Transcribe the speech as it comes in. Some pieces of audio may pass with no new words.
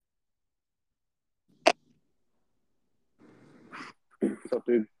What's up,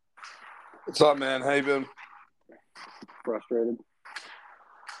 dude? What's up, man? How you been? Frustrated?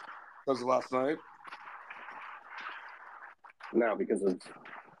 Because of last night? No, because of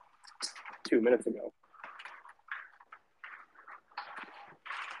 2 minutes ago.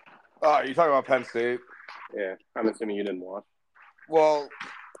 Oh, you talking about Penn State? Yeah, I'm assuming you didn't watch. Well,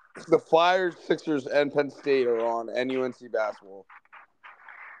 the Flyers, Sixers, and Penn State are on, and UNC basketball.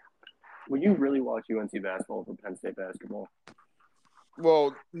 Would you really watch UNC basketball for Penn State basketball?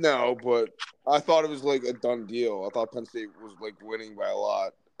 Well, no, but I thought it was like a done deal. I thought Penn State was like winning by a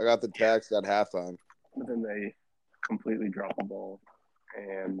lot. I got the text at halftime. But then they completely dropped the ball,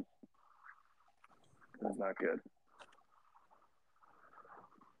 and it was not good.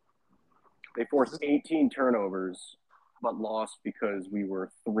 They forced 18 turnovers, but lost because we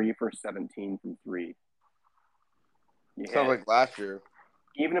were 3 for 17 from three. Sounds like last year.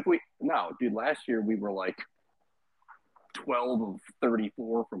 Even if dude, last year we were like 12 of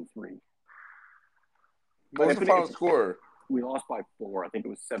 34 from three. What was the final score? We lost by 4. I think it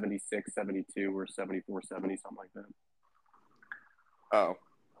was 76-72 or 74-70, something like that. Oh.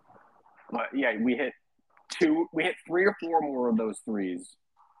 But yeah, we hit 3 or 4 more of those threes,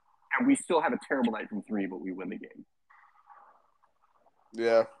 and we still have a terrible night from 3, but we win the game.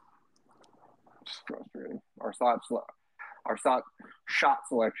 Yeah. It's frustrating. Our shot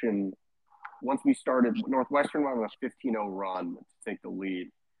selection, once we started, Northwestern went on a 15-0 run to take the lead.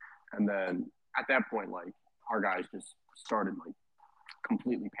 And then at that point, like, our guys just started, like,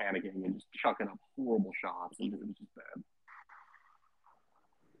 completely panicking and just chucking up horrible shots. And it was just bad.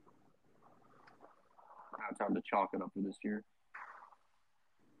 Now it's time to chalk it up for this year.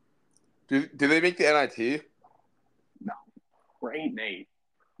 Did they make the NIT? No. We're 8-8.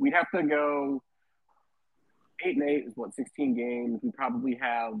 We'd have to go 8-8 is 16 games. We probably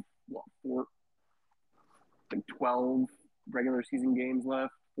have 12 regular season games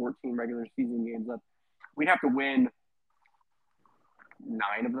left, 14 regular season games left. We'd have to win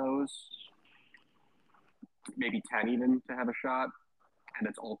 9 of those, maybe 10 even, to have a shot. And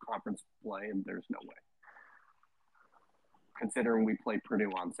it's all conference play, and there's no way. Considering we play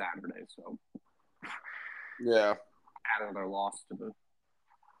Purdue on Saturday, so yeah, add another loss to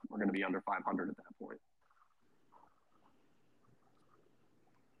we're going to be under 500 at that point.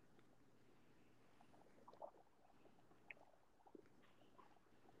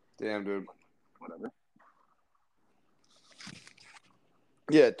 Damn, dude. Whatever.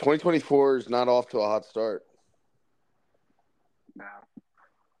 Yeah, 2024 is not off to a hot start. No.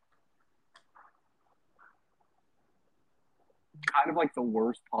 Kind of like the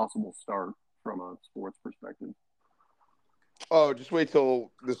worst possible start from a sports perspective. Oh, just wait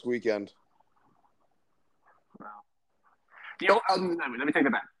till this weekend. Wow. Let me take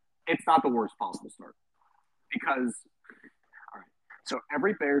that back. It's not the worst possible start. Because, all right, so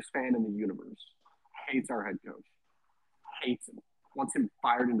every Bears fan in the universe hates our head coach. Hates him. Wants him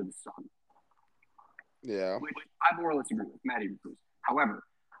fired into the sun. Yeah. Which I more or less agree with, Matt Eberflus. However,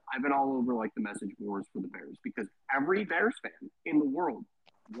 I've been all over like the message boards for the Bears because every Bears fan in the world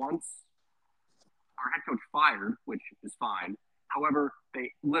wants our head coach fired, which is fine. However,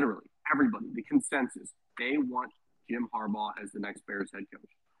 they literally, everybody, the consensus, they want Jim Harbaugh as the next Bears head coach,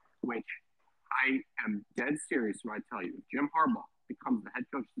 which I am dead serious when I tell you, if Jim Harbaugh becomes the head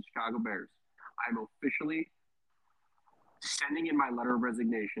coach of the Chicago Bears, I'm officially sending in my letter of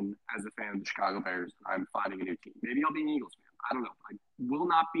resignation as a fan of the Chicago Bears. I'm finding a new team. Maybe I'll be an Eagles fan. I don't know. I will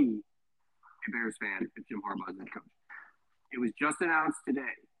not be a Bears fan if Jim Harbaugh is head coach. It was just announced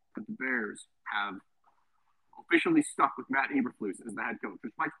today that the Bears have officially stuck with Matt Eberflus as the head coach,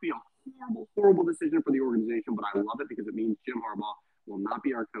 which might be a horrible, horrible decision for the organization, but I love it because it means Jim Harbaugh will not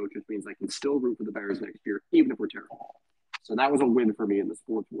be our coach, which means I can still root for the Bears next year, even if we're terrible. So that was a win for me in the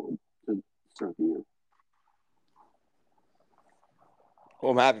sports world to start the year.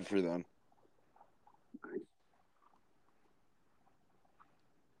 Well, I'm happy for them. Thanks.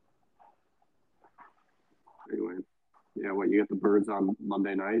 Anyway, yeah, you got the Birds on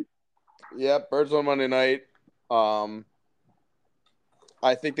Monday night? Yeah, Birds on Monday night.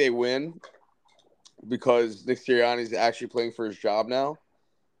 I think they win because Nick Sirianni's actually playing for his job now.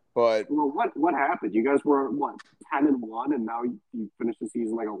 But what happened? You guys were 10-1, and now you finished the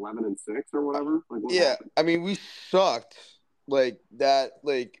season like 11-6 or whatever. Like what happened? I mean we sucked like that.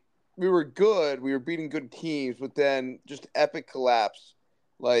 Like we were good, we were beating good teams, but then just epic collapse.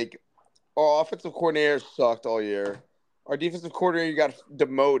 Like our offensive coordinator sucked all year. Our defensive coordinator got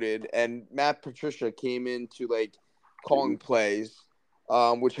demoted, and Matt Patricia came in to like calling plays,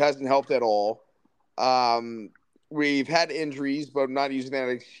 which hasn't helped at all. We've had injuries, but I'm not using that as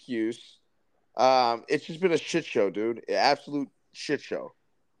an excuse. It's just been a shit show, dude. Absolute shit show,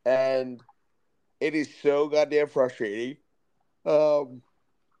 and it is so goddamn frustrating. Um,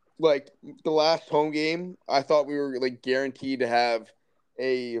 like the last home game, I thought we were like guaranteed to have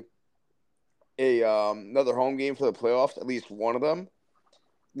a another home game for the playoffs, at least one of them.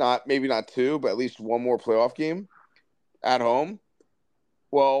 Not maybe not two, but at least one more playoff game at home.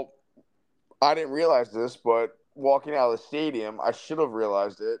 Well, I didn't realize this, but walking out of the stadium, I should have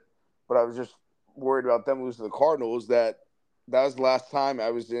realized it, but I was just worried about them losing to the Cardinals. That was the last time I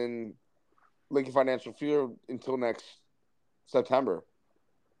was in Lincoln Financial Field until next September.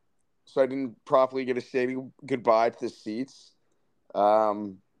 So I didn't properly get a stadium goodbye to the seats.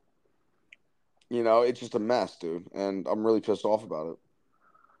 Um, it's just a mess, dude, and I'm really pissed off about it.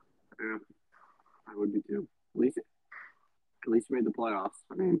 Yeah, I would be too. At least you made the playoffs.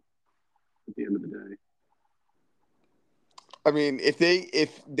 I mean, at the end of the day. I mean, if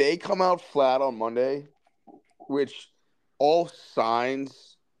they come out flat on Monday, which all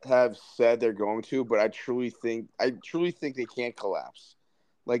signs have said they're going to, but I truly think they can't collapse.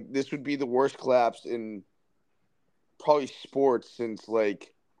 Like this would be the worst collapse in probably sports since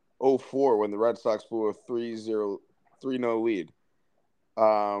like '04 when the Red Sox blew a 3-0 3-0 lead.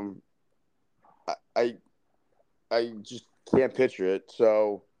 Um I I I just can't picture it.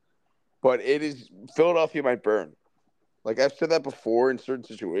 So, but it is Philadelphia might burn. Like I've said that before in certain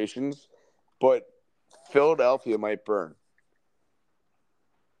situations, but Philadelphia might burn.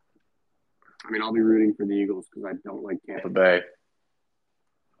 I mean, I'll be rooting for the Eagles because I don't like Tampa Bay.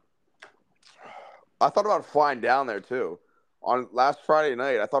 I thought about flying down there too. On last Friday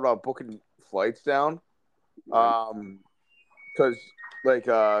night, I thought about booking flights down. Yeah. Because like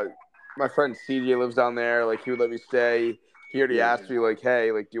my friend CJ lives down there. Like he would let me stay. He already Yeah. asked me like,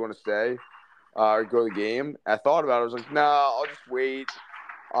 "Hey, like, do you want to stay or go to the game?" I thought about it. I was like, "Nah, I'll just wait."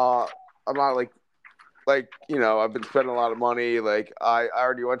 I'm not I've been spending a lot of money. Like I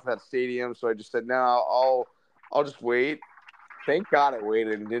already went to that stadium, so I just said, "No, I'll just wait." Thank God I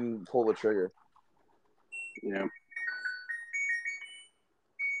waited and didn't pull the trigger. Yeah.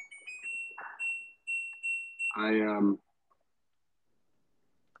 I'm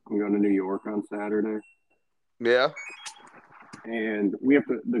going to New York on Saturday, Yeah. and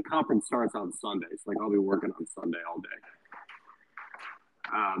the conference starts on Sunday, so like I'll be working on Sunday all day.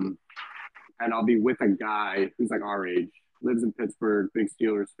 And I'll be with a guy who's like our age, lives in Pittsburgh, big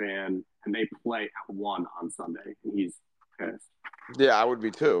Steelers fan, and they play at 1 on Sunday, and he's pissed. Yeah, I would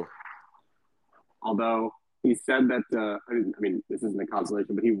be too. Although he said that, I mean, this isn't a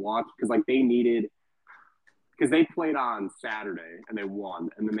consolation, but he watched because like they needed because they played on Saturday and they won,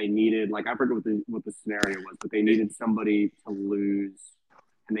 and then they needed like I forget what the scenario was, but they needed somebody to lose,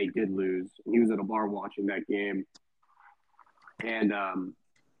 and they did lose. And he was at a bar watching that game, and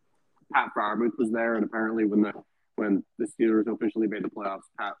Pat Freiermuth was there, and apparently when the Steelers officially made the playoffs,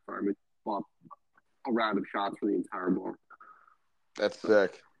 Pat Freiermuth bought a round of shots for the entire bar. That's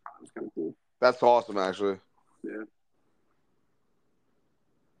sick. That was kind of cool. That's awesome, actually. Yeah.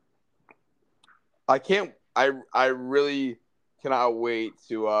 I can't. I really cannot wait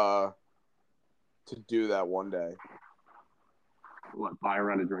to do that one day. What, buy a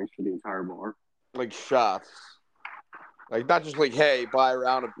round of drinks for the entire bar? Like shots. Like not just like, hey, buy a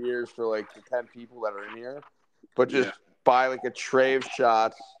round of beers for like the 10 people that are in here, but just buy like a tray of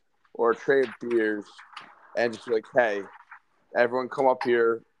shots or a tray of beers and just be like, hey, everyone come up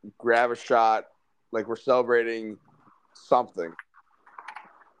here, grab a shot, like we're celebrating something.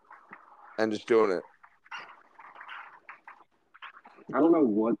 And just doing it. I don't know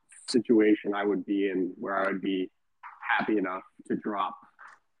what situation I would be in where I would be happy enough to drop,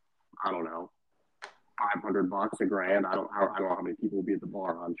 I don't know, $500, $1,000. I don't know how many people will be at the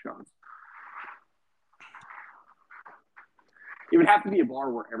bar on shots. It would have to be a bar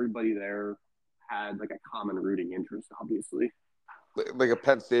where everybody there had like a common rooting interest, obviously. Like a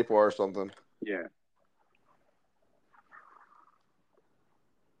Penn State bar or something. Yeah.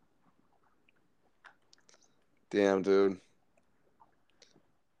 Damn, dude.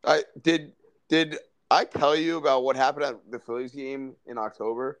 Did I tell you about what happened at the Phillies game in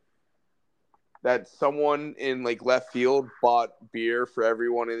October? That someone in like left field bought beer for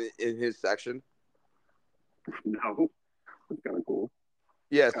everyone in his section. No, that's kind of cool.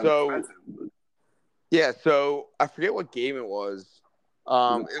 Yeah, Expensive, but... yeah, so I forget what game it was. It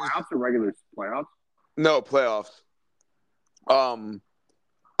was or regular playoffs? No, playoffs.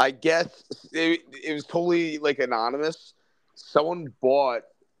 I guess it was totally like anonymous. Someone bought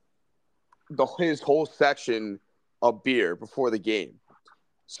his whole section of beer before the game.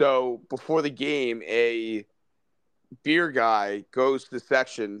 So before the game, a beer guy goes to the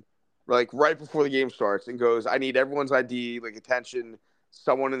section, like right before the game starts, and goes, "I need everyone's ID, like attention.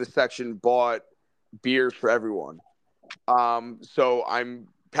 Someone in the section bought beers for everyone. So I'm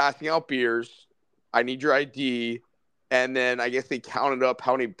passing out beers. I need your ID." And then I guess they counted up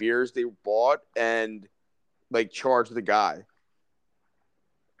how many beers they bought and like charged the guy.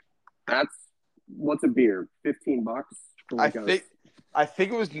 That's what's a beer? $15 for I like think I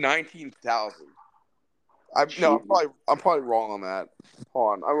think it was 19,000. I'm Jesus. I'm probably wrong on that.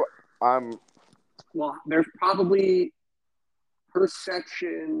 Hold on, I'm Well, there's probably per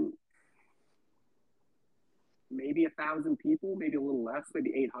section maybe 1,000 people, maybe a little less,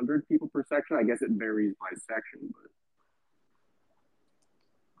 maybe 800 people per section. I guess it varies by section,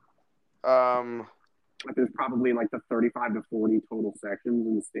 but there's probably like the 35 to 40 total sections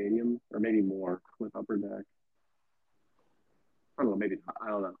in the stadium, or maybe more with upper deck. I don't know, maybe I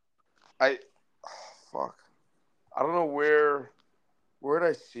don't know. Fuck. I don't know where did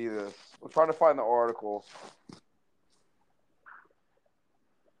I see this? I'm trying to find the article.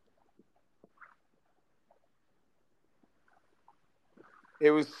 It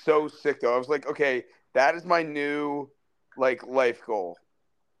was so sick though. I was like, okay, that is my new like life goal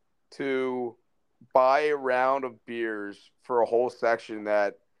to buy a round of beers for a whole section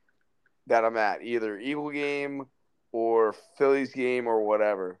that I'm at, either Eagle game or Phillies game or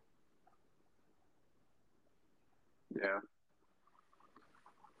whatever. Yeah.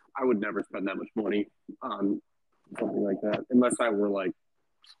 I would never spend that much money on something like that unless I were like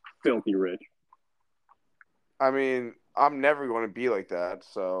filthy rich. I mean, I'm never going to be like that,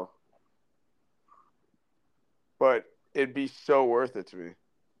 so. But it'd be so worth it to me.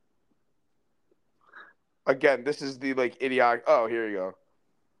 Again, this is the like idiotic. Oh, here you go.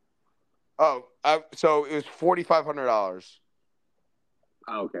 Oh, so it was $4,500.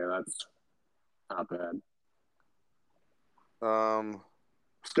 Okay, that's not bad. Um,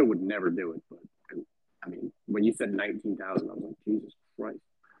 Still would never do it, but I mean, when you said 19,000, I was like, Jesus Christ.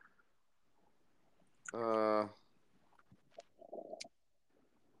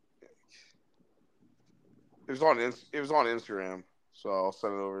 it was on Instagram, so I'll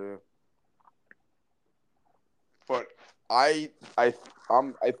send it over to you. But I I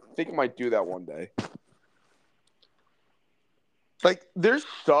think I might do that one day. Like, there's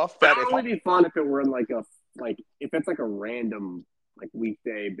stuff But that it if would only be fun if it were in like if it's like a random like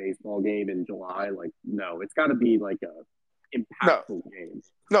weekday baseball game in July. Like, no, it's got to be like a no impactful game.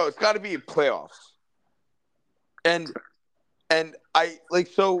 no, it's got to be playoffs. And I like,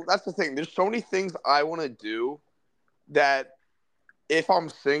 so that's the thing. There's so many things I want to do that if I'm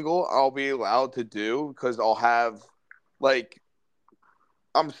single, I'll be allowed to do because I'll have like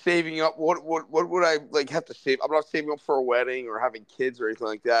I'm saving up. What would I like have to save? I'm not saving up for a wedding or having kids or anything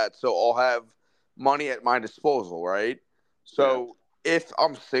like that. So I'll have money at my disposal, right? So if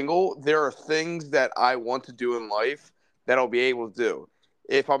I'm single, there are things that I want to do in life that I'll be able to do.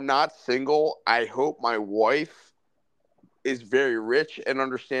 If I'm not single, I hope my wife is very rich and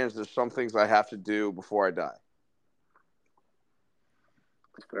understands there's some things I have to do before I die.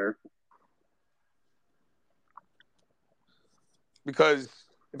 That's fair. Because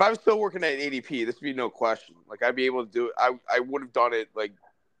if I was still working at ADP, this would be no question. Like, I'd be able to do it. I would have done it like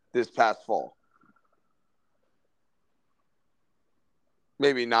this past fall.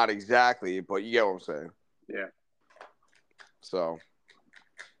 Maybe not exactly, but you get what I'm saying. Yeah. So.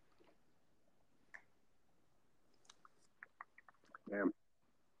 Damn.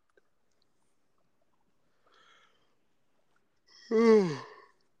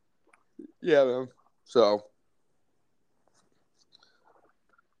 Yeah, man. So.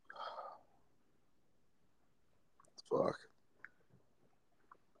 Fuck.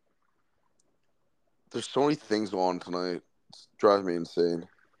 There's so many things on tonight. It's driving me insane.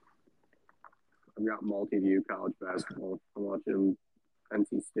 I've got multi-view college basketball. I'm watching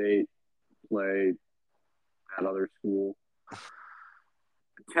NC State play at other school.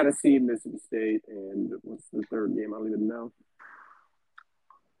 Tennessee, Mississippi State, and what's the third game? I don't even know.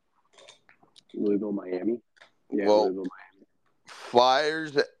 Louisville, Miami. Yeah, well, Louisville, Miami.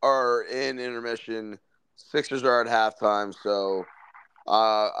 Flyers are in intermission. Sixers are at halftime. So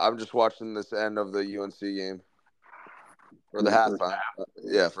I'm just watching this end of the UNC game. Or the halftime.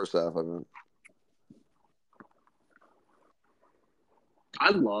 Yeah, first half, I mean.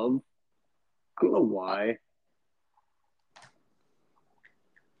 I don't know why.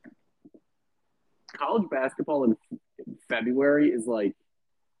 College basketball in February is like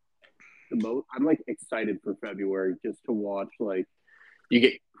the most. I'm like excited for February just to watch. Like, you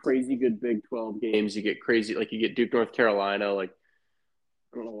get crazy good Big 12 games. You get crazy, like you get Duke, North Carolina. Like,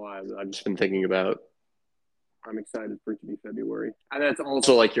 I don't know why. I've just been thinking about I'm excited for it to be February. And that's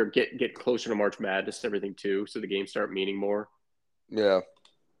also like you're get closer to March Madness and everything too, so the games start meaning more. Yeah.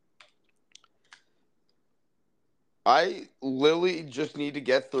 I literally just need to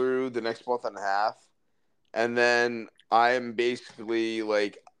get through the next month and a half, and then I am basically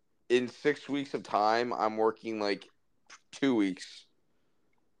like in 6 weeks of time, I'm working like 2 weeks.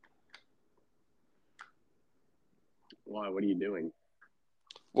 Why? What are you doing?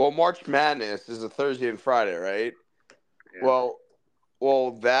 Well, March Madness is a Thursday and Friday, right? Yeah.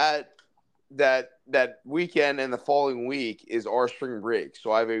 Well, that weekend and the following week is our spring break,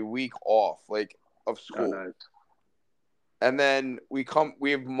 so I have a week off, like of Oh, school, nice. and then we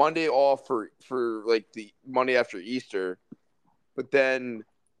have Monday off for like the Monday after Easter, but then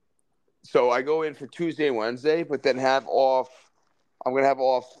so I go in for Tuesday and Wednesday, but then have off. I'm gonna have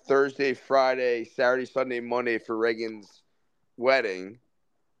off Thursday, Friday, Saturday, Sunday, Monday for Reagan's wedding,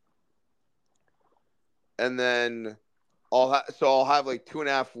 and then I'll have like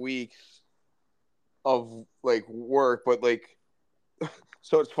 2.5 weeks of like work, but like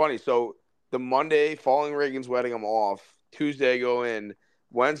so it's funny. So the Monday following Reagan's wedding, I'm off. Tuesday I go in.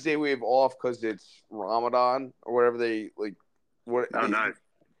 Wednesday we have off because it's Ramadan or whatever they like. What Oh, nice.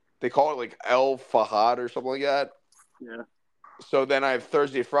 they call it like El Fahad or something like that. Yeah. So then I have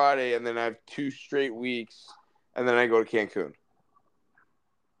Thursday, Friday, and then I have 2 straight weeks, and then I go to Cancun.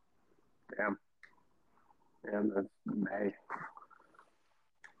 Damn. Damn, that's May.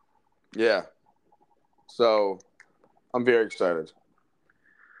 Yeah. So I'm very excited.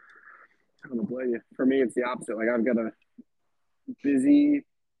 I don't blame you. For me, it's the opposite. Like I've got a busy,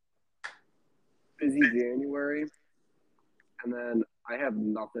 busy January, and then I have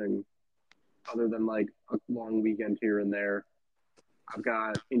nothing other than like a long weekend here and there. I've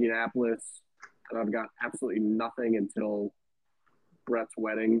got Indianapolis, and I've got absolutely nothing until Brett's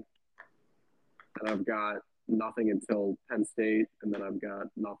wedding, and I've got nothing until Penn State, and then I've got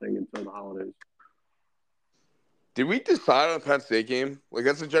nothing until the holidays. Did we decide on the Penn State game? Like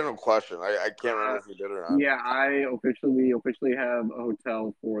that's a general question. I can't remember if we did or not. Yeah, I officially have a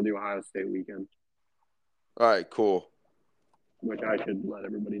hotel for the Ohio State weekend. All right, cool. Which I should let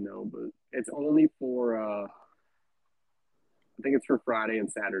everybody know, but it's only for I think it's for Friday and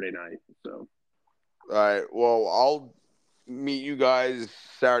Saturday night. So All right. Well, I'll meet you guys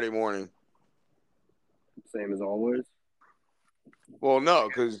Saturday morning. same as always. Well, no,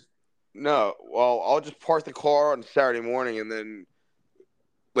 because no. Well, I'll just park the car on Saturday morning and then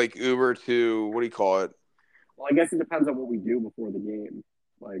like Uber to what do you call it? Well, I guess it depends on what we do before the game.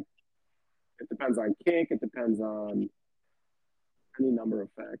 Like it depends on kick. It depends on any number of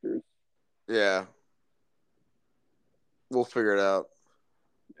factors. Yeah, we'll figure it out.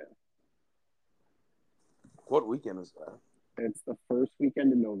 Yeah. What weekend is that? It's the first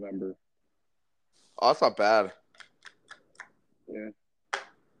weekend in November. Oh, that's not bad. Yeah.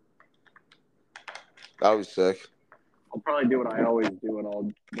 That was sick. I'll probably do what I always do, and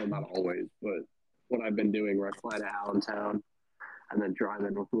well, not always, but what I've been doing, where I fly to Allentown and then drive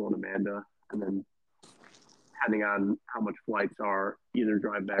in with Will and Amanda, and then depending on how much flights are, either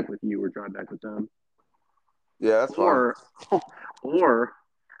drive back with you or drive back with them. Yeah, that's fine. Or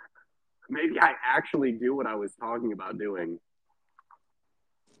maybe I actually do what I was talking about doing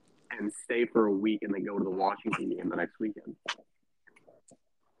and stay for a week and then go to the Washington game the next weekend.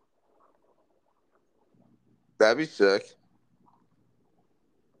 That'd be sick.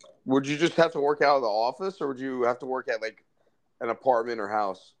 Would you just have to work out of the office, or would you have to work at like an apartment or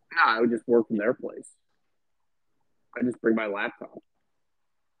house? No, I would just work from their place. I just bring my laptop.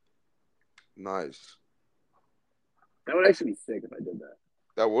 Nice. That would actually be sick if I did that.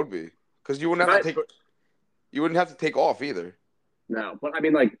 That would be because you wouldn't have to take. You wouldn't have to take off either. No, but I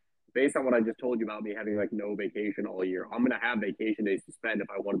mean, like based on what I just told you about me having like no vacation all year, I'm gonna have vacation days to spend if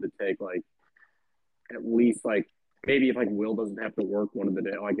I wanted to take like at least like maybe if like Will doesn't have to work one of the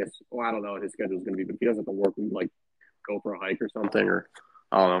day. Oh, I guess. Well, I don't know what his schedule is gonna be, but if he doesn't have to work, we like go for a hike or something, or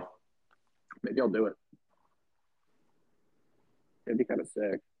I don't know. Maybe I'll do it. It'd be kind of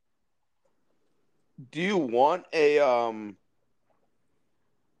sick. Do you want a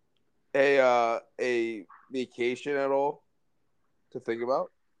vacation at all to think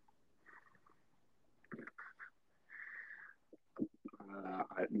about?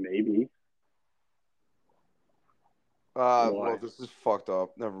 Maybe. Well, this is fucked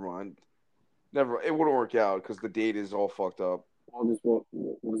up. Never mind. Never. It wouldn't work out because the date is all fucked up. Well, just what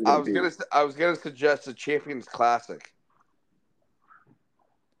was it gonna be? I was gonna suggest a Champions Classic.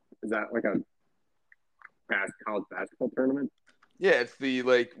 Is that like a college basketball tournament? Yeah, it's the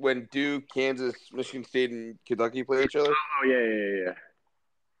like when Duke, Kansas, Michigan State, and Kentucky play each other. Oh yeah.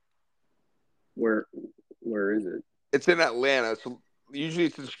 Where Where is it? It's in Atlanta. So usually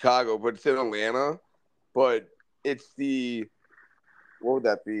it's in Chicago, but it's in Atlanta. But it's the what would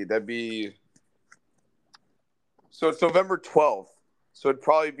that be? That'd be so it's November 12th. So it'd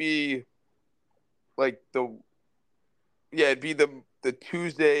probably be like it'd be the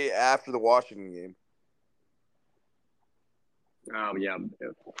Tuesday after the Washington game. Oh yeah.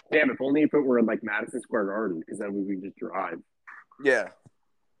 Damn, if only if it were in like Madison Square Garden, because then we could just drive. Yeah.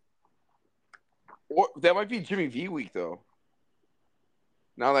 Or that might be Jimmy V week though.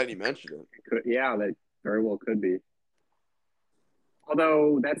 Now that you mention it. Yeah, that very well could be.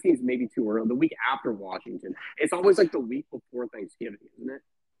 Although that seems maybe too early. The week after Washington. It's always like the week before Thanksgiving, isn't it?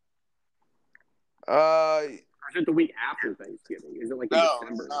 Or is it the week after Thanksgiving? Is it like in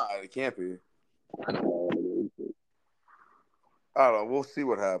December? No, it can't be. I don't know. I don't know. We'll see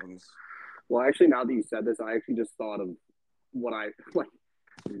what happens. Well, actually, now that you said this, I actually just thought of what I like.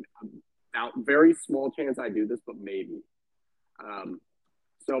 Now, very small chance I do this, but maybe.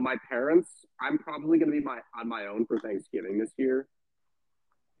 So my parents, I'm probably going to be on my own for Thanksgiving this year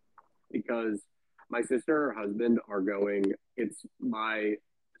because my sister and her husband are going. It's my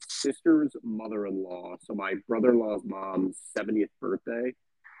sister's mother-in-law, so my brother-in-law's mom's 70th birthday,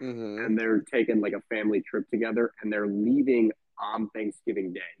 and they're taking like a family trip together, and they're leaving on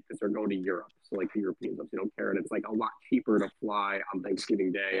Thanksgiving Day because they're going to Europe. So like the Europeans obviously don't care, and it's like a lot cheaper to fly on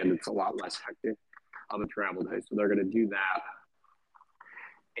Thanksgiving Day, and it's a lot less hectic of a travel day. So they're going to do that.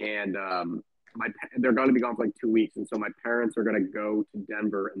 And they're going to be gone for like 2 weeks, and so my parents are going to go to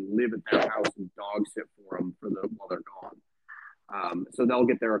Denver and live at their house and dog sit for them while they're gone. So they'll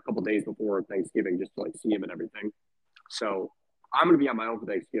get there a couple days before Thanksgiving just to like see him and everything. So I'm going to be on my own for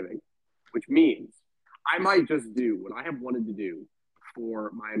Thanksgiving, which means I might just do what I have wanted to do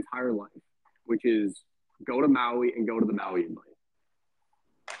for my entire life, which is go to Maui and go to the Maui invite.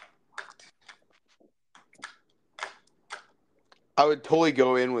 I would totally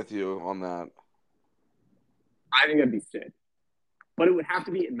go in with you on that. I think that'd be sick. But it would have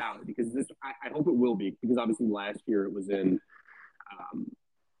to be in Maui because I hope it will be because obviously last year it was on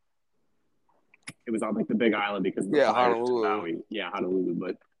like the Big Island because of the fires in Maui. Yeah, Honolulu.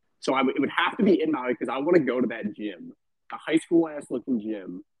 But so it would have to be in Maui because I want to go to that gym, the high school ass looking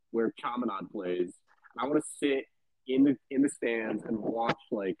gym where Chaminade plays. And I want to sit in the stands and watch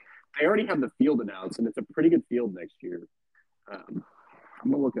like they already have the field announced and it's a pretty good field next year. I'm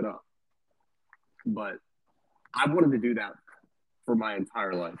gonna look it up, but I've wanted to do that for my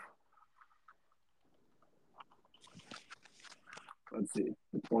entire life. Let's see,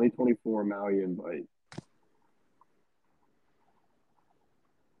 the 2024 Maui invite.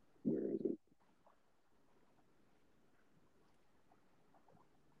 Where is it?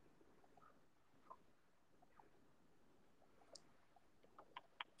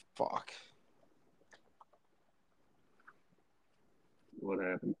 Fuck. What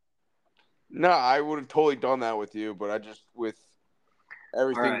happened? No, I would have totally done that with you, but I just with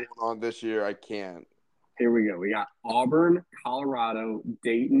everything going on this year, I can't. Here we go. We got Auburn, Colorado,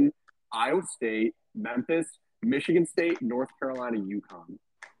 Dayton, Iowa State, Memphis, Michigan State, North Carolina, UConn.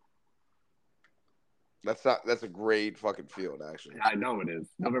 That's a great fucking field, actually. I know it is.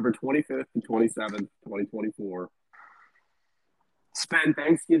 November 25th to 27th, 2024. Spend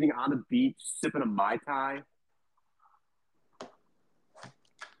Thanksgiving on the beach sipping a Mai Tai.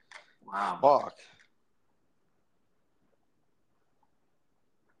 Wow. Fuck.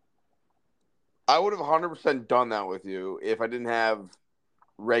 I would have 100% done that with you if I didn't have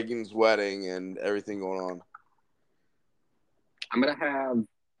Reagan's wedding and everything going on. I'm going to have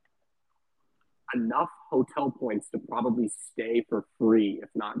enough hotel points to probably stay for free, if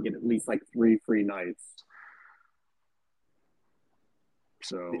not get at least like 3 free nights.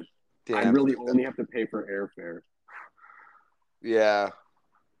 So I really only have to pay for airfare. Yeah.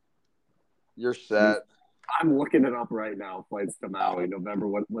 You're set. I'm looking it up right now. Flights to Maui, November.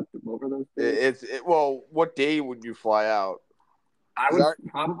 What were those days? What day would you fly out? I would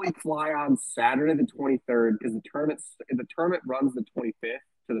probably fly on Saturday the 23rd because the tournament runs the 25th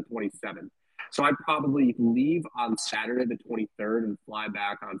to the 27th. So I'd probably leave on Saturday the 23rd and fly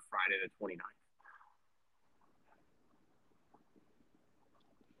back on Friday the 29th.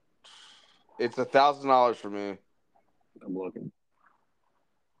 It's $1,000 for me. I'm looking.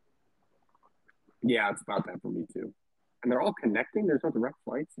 Yeah, it's about that for me too. And they're all connecting. There's no direct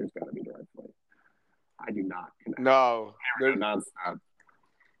flights. There's got to be direct flights. I do not connect. No, they're nonstop.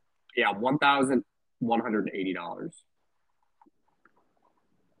 Yeah, $1,180.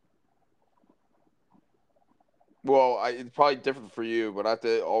 Well, it's probably different for you, but I have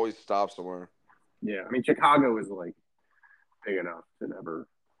to always stop somewhere. Yeah, I mean Chicago is like big enough to never.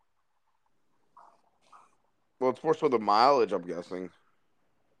 Well, it's more so the mileage, I'm guessing.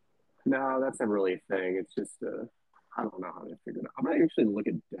 No, that's not really a thing. It's just I don't know how they figured it out. I'm gonna actually look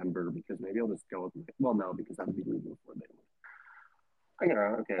at Denver because maybe I'll just go with well, no, because I would be leaving before they would. I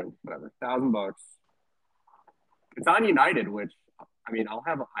know, okay, whatever. $1,000. It's on United, which I mean, I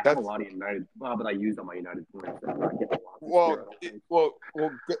have a That's lot of United. Well, but I used all my United points. So I'm not getting a lot this year. I well,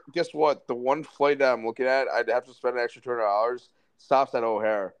 don't think. guess what? The one flight that I'm looking at, I'd have to spend an extra $200. Stops at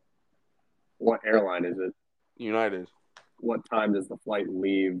O'Hare, What airline is it? United. What time does the flight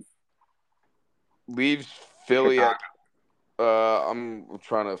leave Leaves Philly at. Chicago? I'm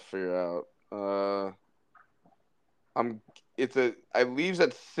trying to figure out. I'm. It's a. I leaves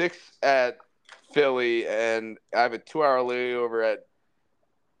at 6 at Philly, and I have a 2 hour layover at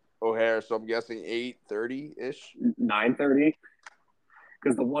O'Hare, so I'm guessing 8:30 ish. 9:30?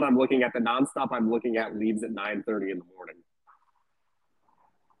 Because the one I'm looking at, the nonstop I'm looking at, leaves at 9:30 in the morning.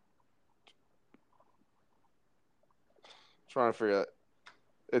 Trying to figure out.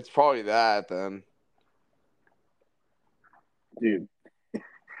 It's probably that then. Dude, it's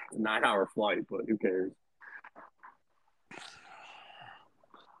a 9 hour flight, but who cares?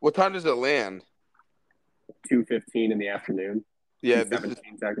 What time does it land? 2:15 in the afternoon. Yeah, this is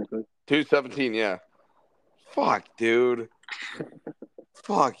 2:17 technically. 2:17. Yeah. Fuck, dude.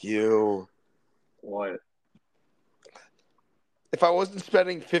 Fuck you. What? If I wasn't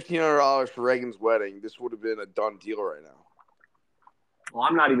spending $1,500 for Reagan's wedding, this would have been a done deal right now. Well,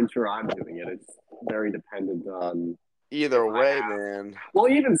 I'm not even sure I'm doing it. It's very dependent on Either if I way, have. man. Well,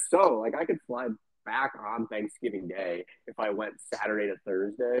 even so, like I could fly back on Thanksgiving Day if I went Saturday to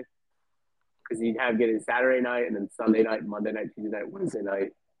Thursday, because you'd have getting Saturday night and then Sunday night, Monday night, Tuesday night, Wednesday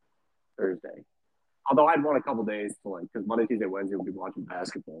night, Thursday. Although I'd want a couple days to like, because Monday, Tuesday, Wednesday we'll be watching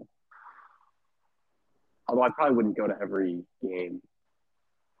basketball. Although I probably wouldn't go to every game.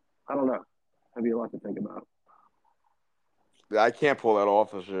 I don't know. That'd be a lot to think about. I can't pull that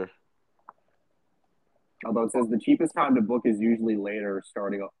off this year. Although it says the cheapest time to book is usually later,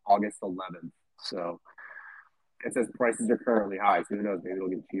 starting August 11th. So it says prices are currently high. So who knows? Maybe it'll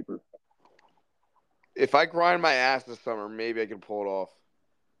get cheaper. If I grind my ass this summer, maybe I can pull it off.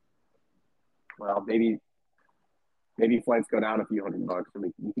 Well, maybe flights go down a few $100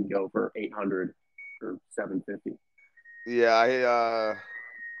 and you can go for 800 or 750. Yeah,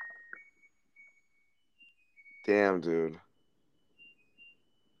 damn, dude.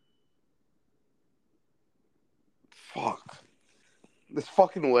 Fuck. This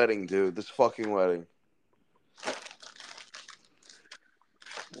fucking wedding, dude. This fucking wedding.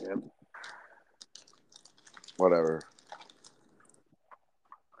 Yeah. Whatever.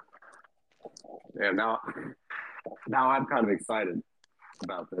 Yeah. Now I'm kind of excited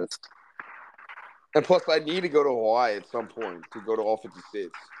about this. And plus, I need to go to Hawaii at some point to go to all 50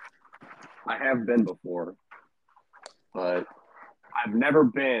 states. I have been before, but I've never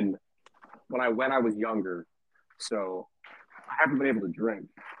been. When I went, I was younger, so I haven't been able to drink.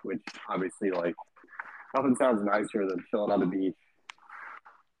 Which obviously, like, nothing sounds nicer than chilling on the beach,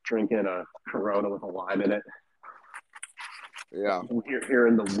 drinking a Corona with a lime in it. Yeah.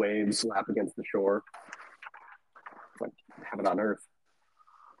 Hearing the waves slap against the shore. It's like heaven on earth.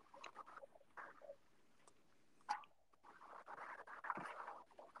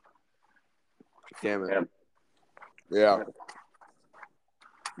 Damn it. Man, Yeah.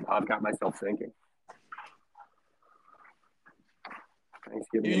 I've got myself thinking.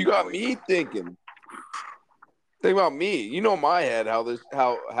 Thanksgiving. You got me thinking. Think about me. You know my head, how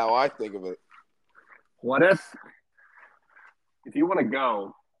I think of it. What if you want to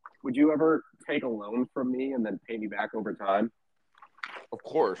go, would you ever take a loan from me and then pay me back over time? Of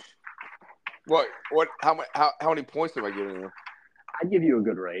course. How many points am I giving you? I'd give you a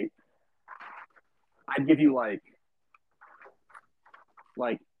good rate. I'd give you like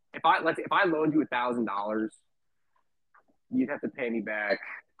if I loaned you $1,000, you'd have to pay me back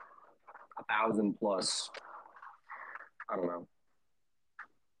 1,000 plus. I don't know.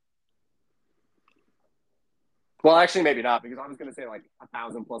 Well, actually, maybe not, because I was gonna say like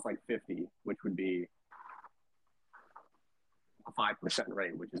 1,000 plus like 50, which would be a 5%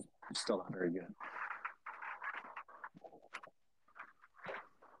 rate, which is still not very good.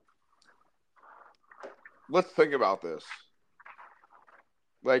 Let's think about this.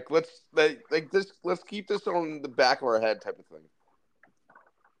 Let's keep this on the back of our head type of thing.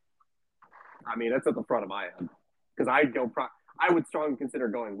 I mean, that's at the front of my head because I would strongly consider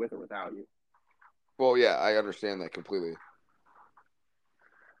going with or without you. Well, yeah, I understand that completely.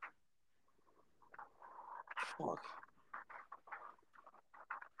 Fuck.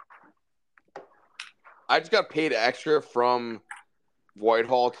 I just got paid extra from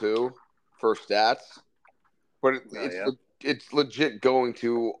Whitehall too for stats. but Oh yeah. it's legit going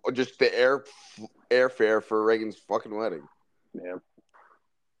to just the airfare for Reagan's fucking wedding. Yeah.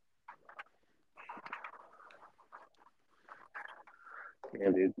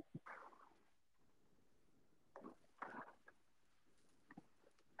 Yeah, dude.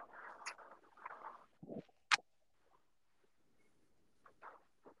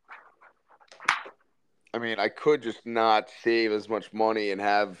 I mean, I could just not save as much money and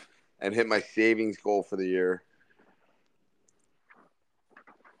hit my savings goal for the year.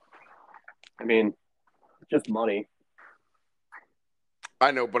 I mean, just money.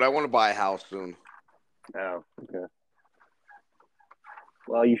 I know, but I want to buy a house soon. Oh, okay.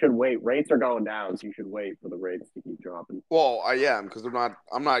 Well, you should wait. Rates are going down, so you should wait for the rates to keep dropping. Well, I am because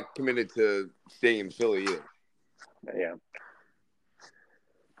I'm not committed to staying in Philly either. Yeah.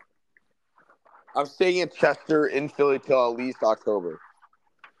 I'm staying in Chester in Philly till at least October.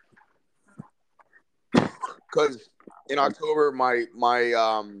 Because in October, my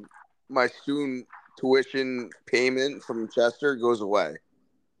student tuition payment from Chester goes away.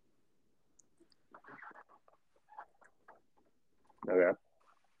 Okay.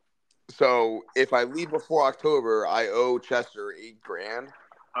 So if I leave before October, I owe Chester $8,000.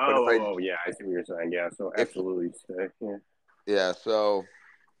 But if I Yeah, I see what you're saying. Yeah, so if absolutely stay. Yeah. yeah, so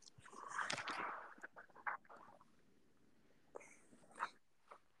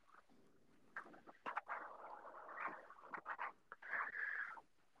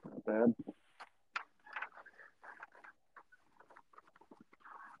Not bad.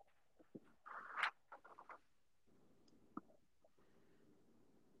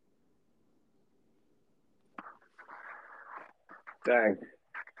 Dang.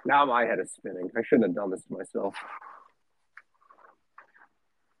 Now my head is spinning. I shouldn't have done this to myself.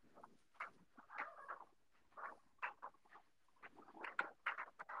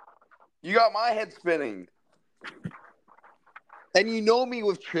 you got my head spinning. And you know me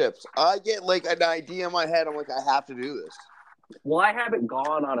with trips. I get like an idea in my head. I'm like, I have to do this. Well, I haven't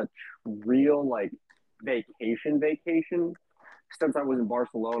gone on a real like vacation since I was in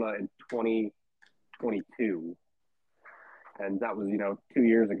Barcelona in 2022, and that was 2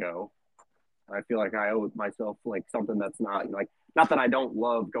 years ago. I feel like I owe myself like something that's not like not that I don't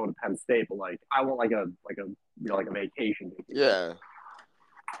love going to Penn State, but like I want like a vacation. Yeah.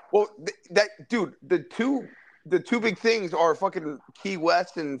 Well, that dude, the two big things are fucking Key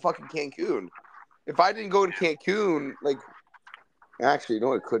West and fucking Cancun. If I didn't go to Cancun, like, actually, you know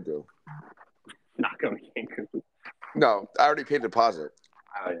what I could do? Not going to Cancun. No, I already paid the deposit.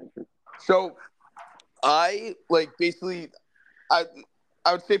 Oh, yeah. So I like basically, I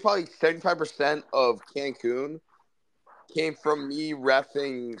I would say probably 75% of Cancun came from me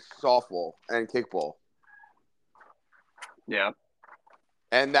reffing softball and kickball. Yeah.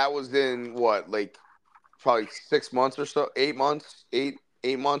 And that was in what, like probably 6 months or so, 8 months, eight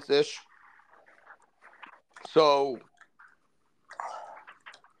months ish. So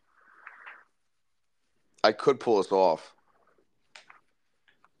I could pull this off.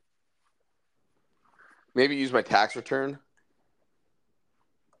 Maybe use my tax return.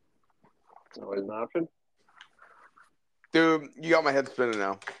 Always an option. Dude, you got my head spinning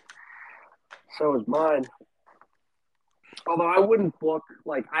now. So is mine. Although I wouldn't book,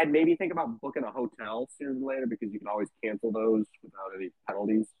 like, I'd maybe think about booking a hotel sooner than later because you can always cancel those without any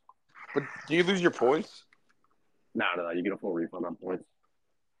penalties. But do you lose your points? No, you get a full refund on points.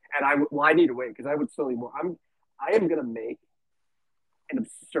 And I need to wait because I would still need more. I am gonna make an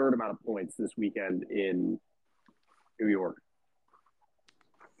absurd amount of points this weekend in New York.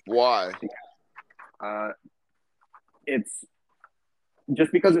 Why? It's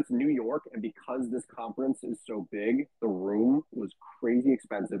just because it's New York and because this conference is so big, the room was crazy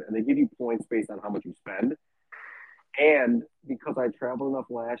expensive, and they give you points based on how much you spend. And because I traveled enough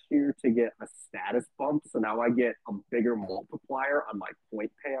last year to get a status bump, so now I get a bigger multiplier on my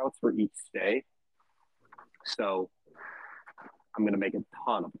point payouts for each stay. So I'm going to make a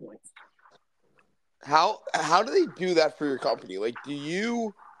ton of points. How do they do that for your company? Like, do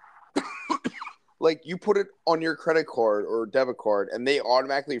you like you put it on your credit card or debit card and they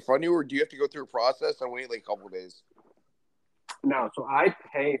automatically fund you, or do you have to go through a process and wait like a couple of days? No, so I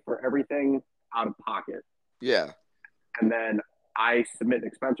pay for everything out of pocket. Yeah. And then I submit an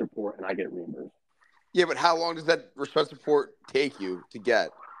expense report and I get reimbursed. Yeah, but how long does that expense report take you to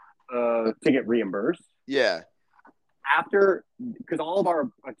get? To get reimbursed? Yeah. After, because all of our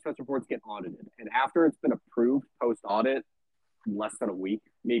expense reports get audited, and after it's been approved post audit, less than a week,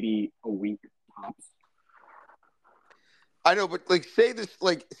 maybe a week tops. I know, but like say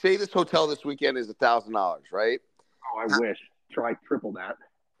this hotel this weekend is $1,000, right? Oh, I wish. Try triple that.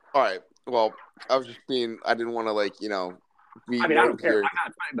 All right. Well, I was just being. I didn't want to be I mean, I don't care. nosy. I'm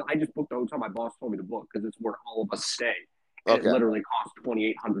not trying, but I just booked the hotel my boss told me to book because it's where all of us stay, and it Okay. literally costs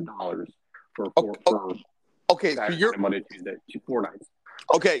 $2,800 for Okay. So Saturday, you're Sunday, Monday, Tuesday, 4 nights.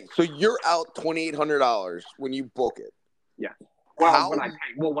 okay. So you're out $2,800 when you book it. Yes. Well, How? when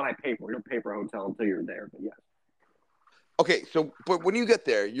I pay for it, you don't pay for a hotel until you're there. But yes. Okay. So, but when you get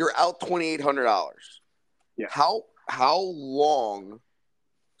there, you're out $2,800. Yeah. How long?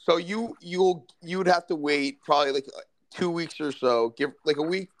 So you'd have to wait probably like 2 weeks or so, give like a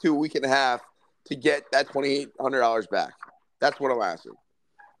week to a week and a half to get that $2,800 back. That's what I'm asking.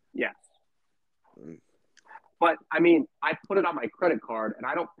 Yes. Mm. But I mean, I put it on my credit card, and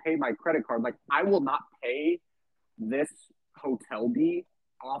I don't pay my credit card. Like, I will not pay this hotel fee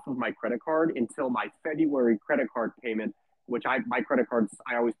off of my credit card until my February credit card payment, which my credit cards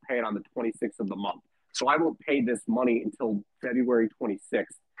I always pay it on the 26th of the month. So I won't pay this money until February 26th,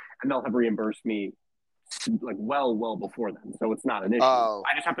 and they'll have reimbursed me like well before then. So it's not an issue. Oh,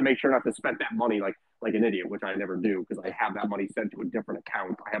 I just have to make sure not to spend that money like an idiot, which I never do because I have that money sent to a different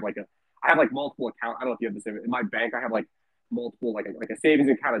account. I have like multiple accounts. I don't know if you have the same in my bank. I have like multiple like a savings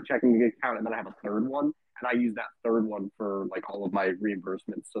account, a checking account, and then I have a third one, and I use that third one for like all of my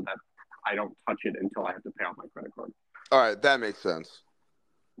reimbursements so that I don't touch it until I have to pay off my credit card. all right, that makes sense.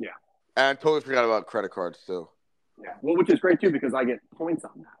 Yeah. And I totally forgot about credit cards too. Yeah. Well, which is great too because I get points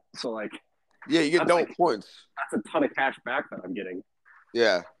on that. So like, Yeah, you get double points. That's a ton of cash back that I'm getting.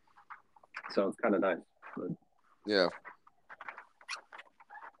 Yeah. So it's kind of nice. But... Yeah.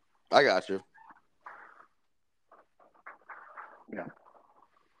 I got you. Yeah.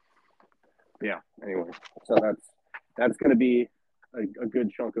 Yeah. Anyway, so that's going to be a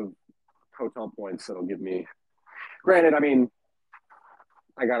good chunk of hotel points that'll give me. Granted, I mean,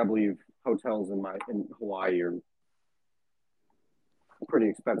 I gotta believe hotels in Hawaii are pretty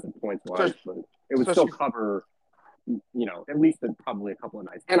expensive points wise, but it would still cover, at least probably a couple of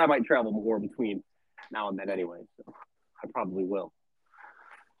nights. And I might travel more between now and then anyway, so I probably will.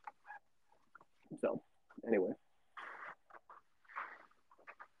 So, anyway.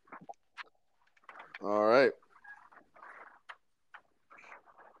 All right.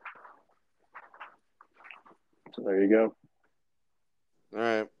 So there you go. All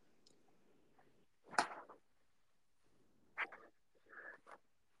right.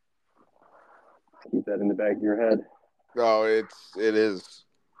 Keep that in the back of your head. Oh, it is.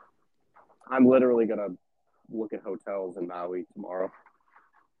 I'm literally gonna look at hotels in Maui tomorrow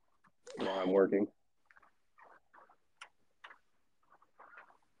while I'm working.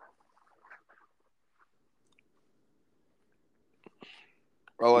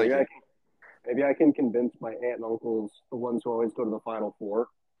 I like it. Maybe I can convince my aunt and uncles, the ones who always go to the Final Four,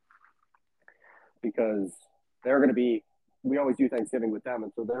 because they're going to be, we always do Thanksgiving with them,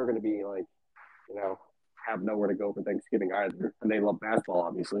 and so they're going to be like, have nowhere to go for Thanksgiving either. And they love basketball,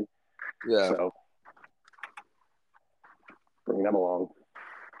 obviously. Yeah. So bring them along.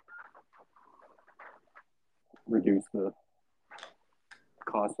 Reduce the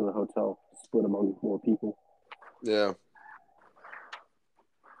cost of the hotel, split among more people. Yeah.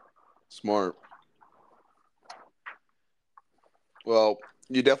 Smart. Well,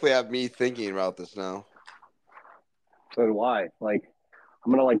 you definitely have me thinking about this now. So do I. Like,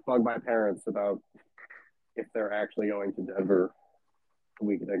 I'm gonna bug my parents about if they're actually going to Denver the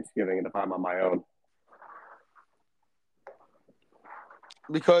week of Thanksgiving and if I'm on my own.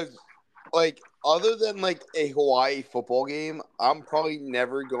 Because, other than a Hawaii football game, I'm probably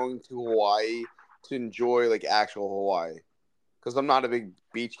never going to Hawaii to enjoy actual Hawaii, because I'm not a big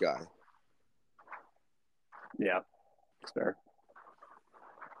beach guy. Yeah, it's fair.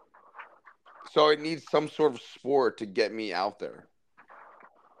 So it needs some sort of sport to get me out there.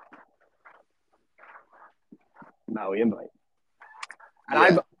 Maui Invite.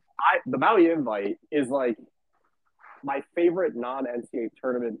 And yeah. the Maui Invite is my favorite non-NCAA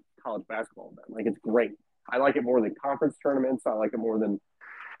tournament college basketball event. It's great. I like it more than conference tournaments. I like it more than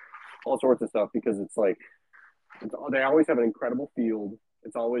all sorts of stuff because they always have an incredible field.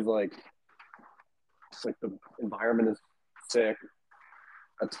 It's always the environment is sick,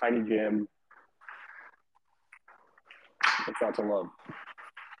 a tiny gym. It's not to love.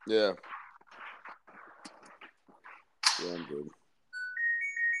 Yeah. Yeah, I'm good.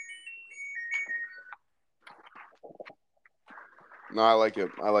 No, I like it.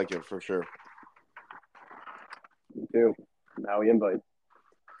 I like it for sure. Me too. Maui Invite.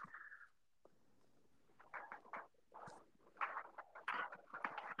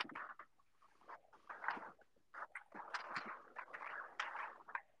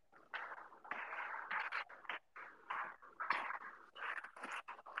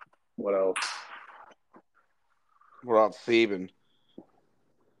 What else? What about Saban?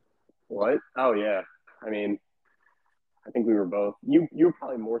 What? Oh yeah. I mean, I think we were both. You were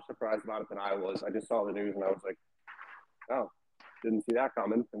probably more surprised about it than I was. I just saw the news and I was like, oh, didn't see that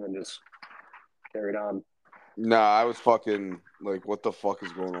coming, and then just carried on. Nah, I was fucking like, what the fuck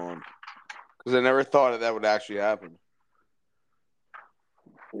is going on? Because I never thought that would actually happen.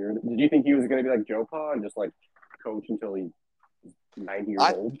 Did you think he was going to be like Joe Pa and just like coach until he's 90 years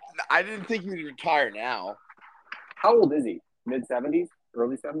old? I didn't think he would retire now. How old is he? Mid 70s?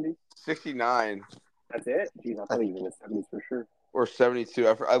 Early 70s? 69. That's it? Jeez, I thought he was in his 70s for sure. Or 72.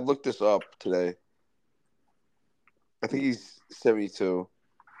 I looked this up today. I think he's 72.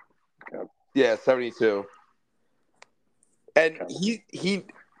 Okay. Yeah, 72. And he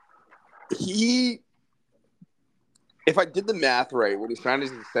if I did the math right, when he signed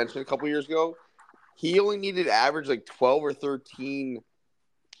his extension a couple years ago, he only needed to average like 12 or 13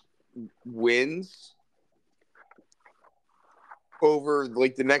 wins over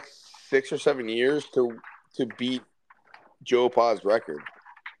like the next 6 or 7 years to beat Joe Pa's record.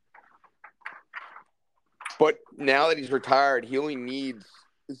 But now that he's retired, he only needs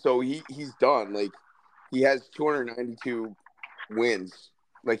he's done. Like he has 292 wins.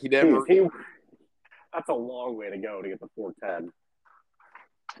 Like he never. That's a long way to go to get the 410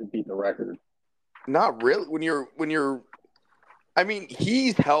 to beat the record. Not really. When you're, I mean,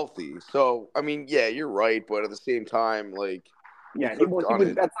 he's healthy. So I mean, yeah, you're right. But at the same time, like, yeah,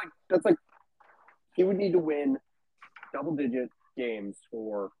 that's like he would need to win double-digit games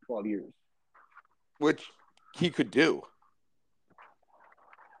for 12 years, which he could do.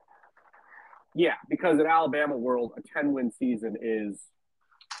 Yeah, because in Alabama world, a 10-win season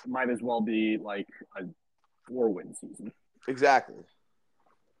might as well be like a 4-win season. Exactly.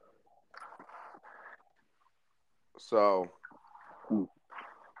 So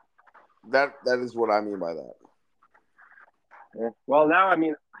that is what I mean by that. Yeah. Well, now, I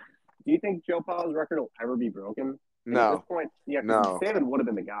mean, do you think Joe Pa's record will ever be broken? No. At this point, yeah, no. Saban would have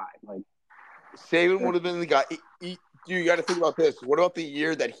been the guy. Like Saban would have been the guy. You got to think about this. What about the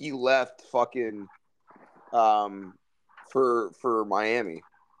year that he left fucking for Miami?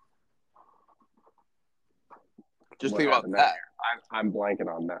 Just think about that. I'm blanking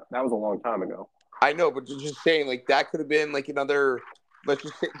on that. That was a long time ago. I know, but just saying, like, that could have been like another. Let's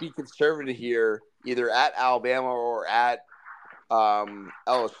just be conservative here, either at Alabama or at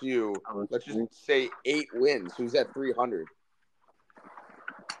LSU. Let's just say 8 wins. So he's at 300.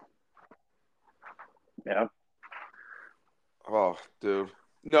 Yeah. Oh, dude.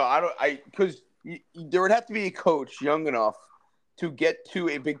 No, I don't. Because there would have to be a coach young enough to get to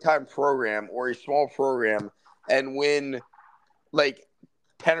a big time program or a small program and win like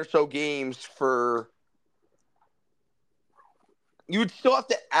 10 or so games for. You would still have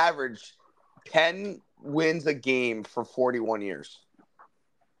to average 10 wins a game for 41 years.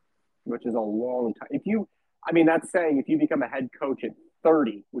 Which is a long time. That's saying if you become a head coach at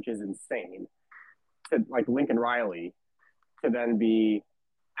 30, which is insane, to like Lincoln Riley, to then be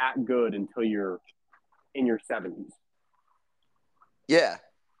at good until you're in your 70s. Yeah.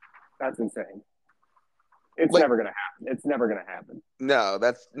 That's insane. It's never going to happen. It's never going to happen. No,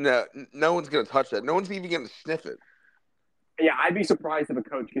 no one's going to touch that. No one's even going to sniff it. Yeah, I'd be surprised if a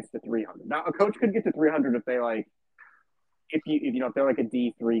coach gets to 300. Now, a coach could get to 300 if they like, if they're like a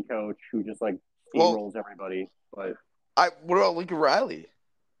D3 coach who just like steamrolls everybody. But what about Lincoln Riley?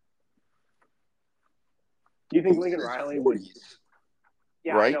 Do you think Lincoln Riley would?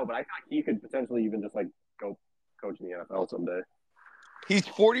 Yeah, right? I know, but I thought he could potentially even just like go coach in the NFL someday. He's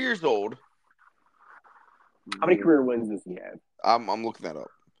 40 years old. How many career wins does he have? I'm looking that up.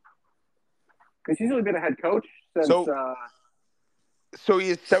 Because he's only been a head coach since. So he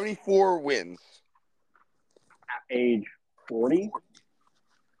has 74 wins. At age 40?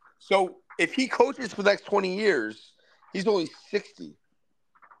 So if he coaches for the next 20 years, he's only 60.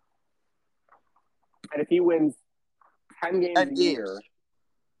 And if he wins 10 games a year,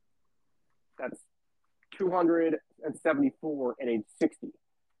 that's 274 at age 60.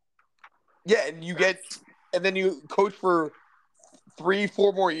 Yeah, and then you coach for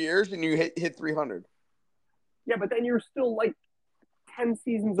 3-4 more years and you hit 300. Yeah, but then you're still like 10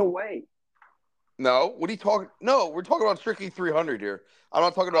 seasons away. No, what are you talking? No, we're talking about strictly 300 here. I'm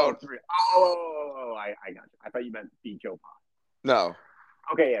not talking about. I got you. I thought you meant beat Joe Pa. No.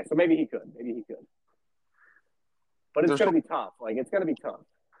 Okay, yeah. So maybe he could. But it's going to be tough. Like it's going to be tough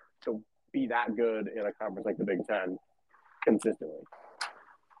to be that good in a conference like the Big Ten consistently.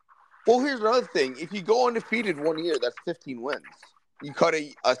 Well, here's another thing. If you go undefeated 1 year, that's 15 wins. You cut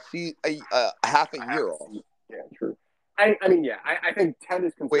a half a year off. Yeah, true. I mean, yeah, I think 10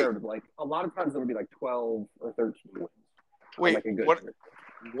 is Wait, conservative. Like a lot of times it'll be like 12 or 13 wins on wait. like a good What? year.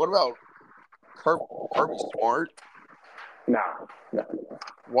 What about Kirby Smart? Nah, no.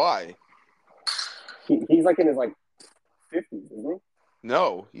 Why? He's like in his like 50s, isn't he?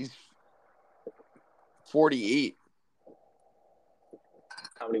 No, he's 48.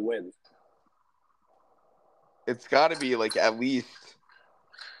 How many wins? It's got to be like at least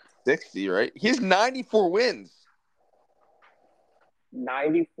 60, right? He has 94 wins.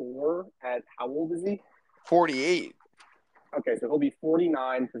 94 at how old is he? 48. Okay, so he'll be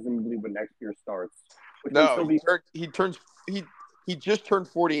 49 presumably when next year starts. Which means No, he'll be he just turned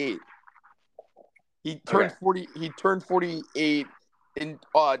 48. He turned okay. 40. He turned 48 in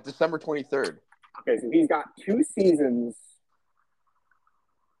December 23rd. Okay, so he's got 2 seasons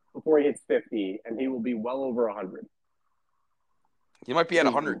before he hits 50, and he will be well over 100. He might be at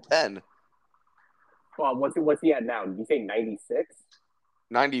 110. Well, what's he at now? Did you say 96?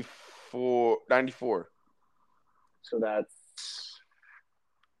 94. 94. So that's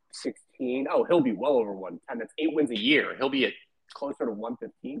 16. Oh, he'll be well over 110. That's 8 wins a year. He'll be at closer to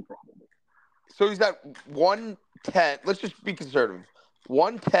 115 probably. So he's at 110. Let's just be conservative.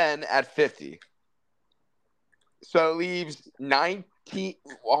 110 at 50. So it leaves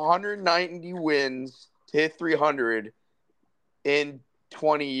 190 wins to hit 300 in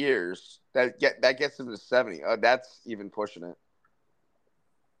 20 years. That gets him to 70. That's even pushing it.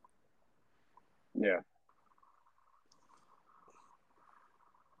 Yeah.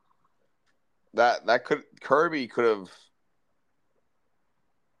 That Kirby could have.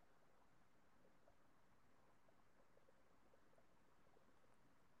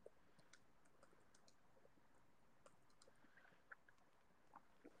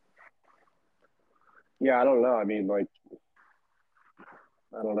 Yeah, I don't know. I mean, like,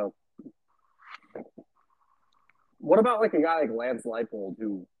 I don't know. What about like a guy like Lance Leipold,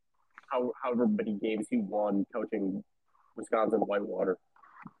 who, however many games he won coaching Wisconsin Whitewater?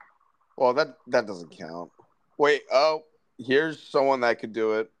 Well, that doesn't count. Wait. Oh, here's someone that could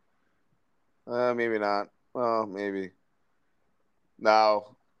do it. Maybe not. Oh, maybe.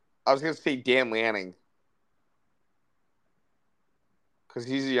 No, I was gonna say Dan Lanning because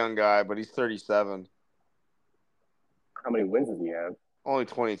he's a young guy, but he's 37, How many wins does he have? only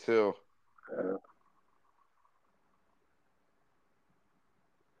 22. Uh,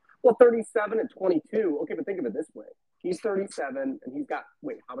 well, 37 and 22. Okay, but think of it this way: he's 37, and he's got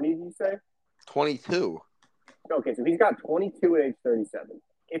how many did you say? 22. Okay, so he's got 22 at age 37.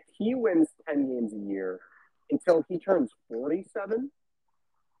 If he wins 10 games a year until he turns 47,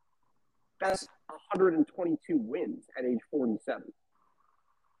 that's 122 wins at age 47.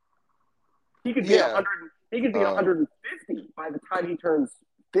 He could be 100. He could be 150 by the time he turns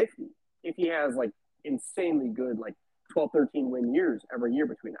 50 if he has like insanely good 12, 13 win years every year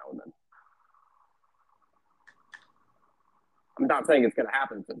between now and then. I'm not saying it's going to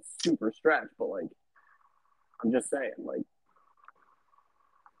happen. It's a super stretch, but I'm just saying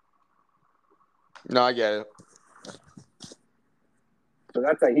No, I get it. So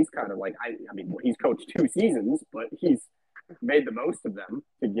that's he's kind of I mean, he's coached 2 seasons, but he's made the most of them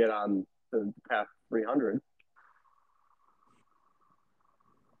to get on the path 300.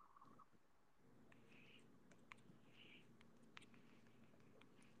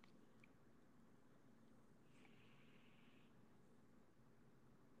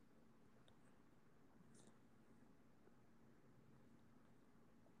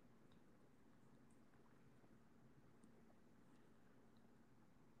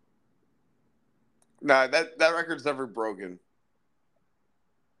 Nah, that record's never broken.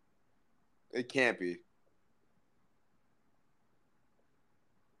 It can't be.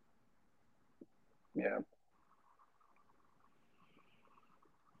 Yeah.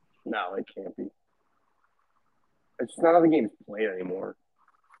 No, it can't be. It's just not how the game's played anymore.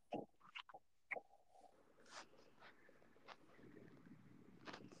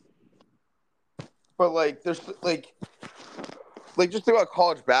 But there's just think about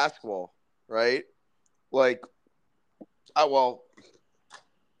college basketball, right? Well,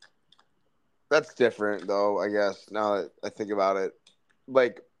 that's different though, I guess. Now that I think about it,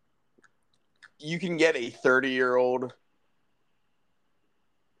 you can get a 30-year-old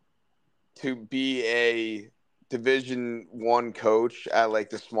to be a Division I coach at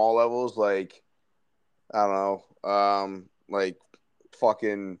the small levels, I don't know,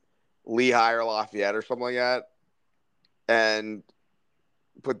 fucking Lehigh or Lafayette or something like that,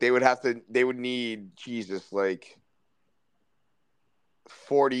 but they would need Jesus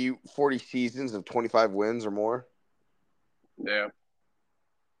 40 seasons of 25 wins or more. Yeah.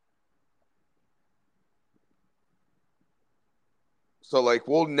 So like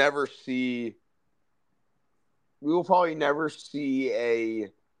we will probably never see a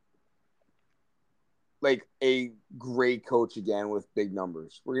great coach again with big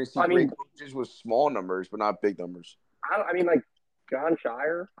numbers. We're gonna see I great mean, coaches with small numbers, but not big numbers. I mean, like John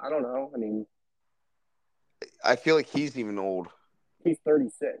Shire. I don't know. I mean, I feel like he's even old. he's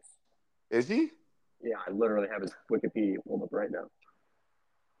 36. Is he? Yeah, I literally have his Wikipedia pulled up right now.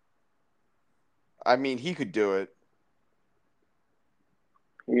 I mean, he could do it.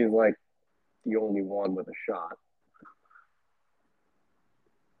 He's like the only one with a shot.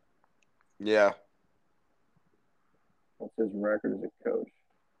 Yeah. What's his record as a coach?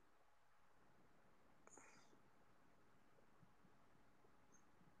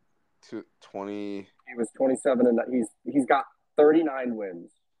 To 20. He was 27 and he's got 39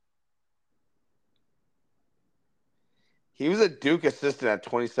 wins. He was a Duke assistant at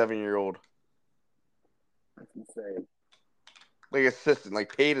 27-year-old. That's insane. Like assistant,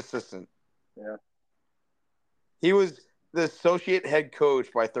 like paid assistant. Yeah. He was the associate head coach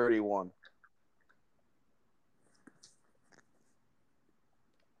by 31.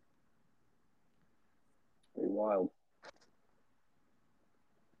 Pretty wild.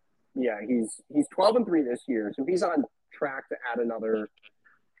 Yeah, he's 12-3 this year, so he's on track to add another.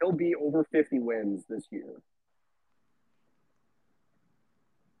 He'll be over 50 wins this year.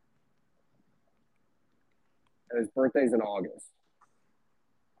 And his birthday's in August.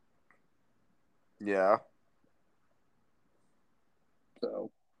 Yeah. So,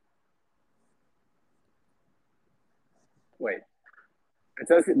 wait.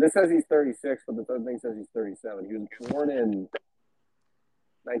 This says he's 36, but the other thing says he's 37. He was born in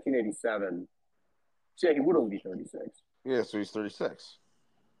 1987. So yeah, he would only be 36. Yeah, so he's 36.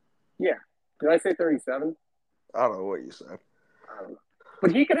 Yeah. Did I say 37? I don't know what you said. I don't know.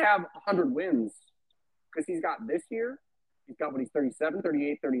 But he could have 100 wins because he's got this year. He's got when he's 37,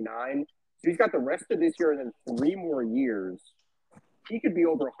 38, 39. So he's got the rest of this year and then 3 more years. He could be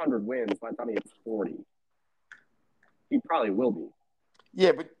over 100 wins by the time he hits 40. He probably will be.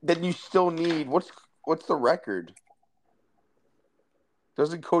 Yeah, but then you still need what's the record?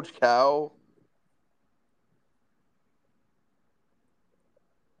 Doesn't Coach Cal?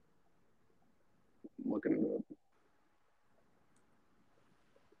 I'm looking it up.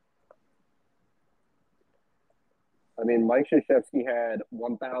 I mean, Mike Krzyzewski had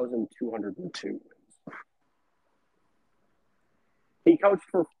 1,202 wins. He coached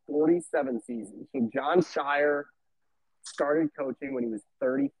for 47 seasons. So John Shire started coaching when he was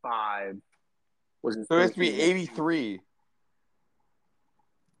 35. Was his So it has to be 13th 83.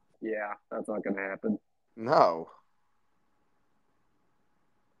 Yeah, that's not going to happen. No.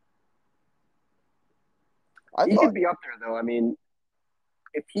 He could be up there, though. I mean,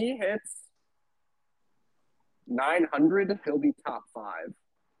 if he hits 900, he'll be top 5.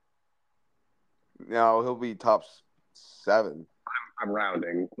 No, he'll be top 7. I'm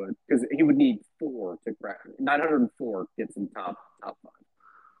rounding, but because he would need 4 to crack 904 gets him top 5.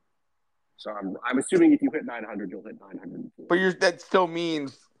 So I'm assuming if you hit 900, you'll hit 904. But that still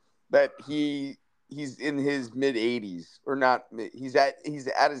means that he's in his mid 80s or not. He's at his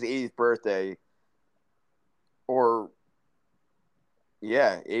 80th birthday. Or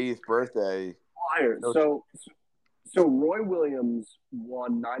yeah, 80th birthday. So Roy Williams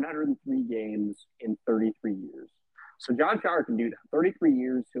won 903 games in 33 years. So John Shire can do that. 33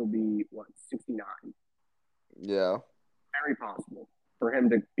 years, he'll be, 69? Yeah. Very possible for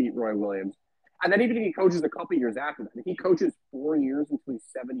him to beat Roy Williams. And then even if he coaches a couple years after that, if he coaches 4 years until he's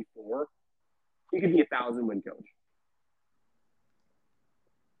 74, he could be a 1,000-win coach.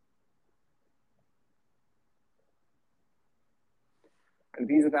 And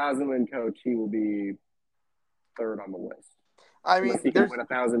if he's a 1,000-win coach, he will be 3rd on the list. I mean, he can win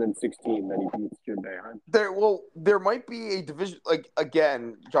 1,016, then he beats Jim Boeheim. There might be a division, like,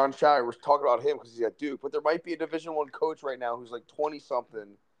 again, John Shire, we're talking about him because he's at Duke, but there might be a Division I coach right now who's like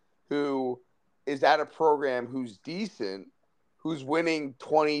 20-something, who is at a program who's decent, who's winning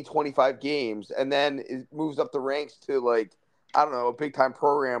 20, 25 games, and then moves up the ranks to, like, I don't know, a big-time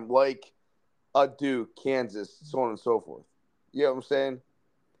program like a Duke, Kansas, so on and so forth. You know what I'm saying?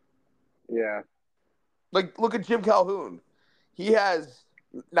 Yeah. Like, look at Jim Calhoun. He has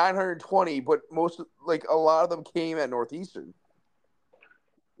 920, but a lot of them came at Northeastern.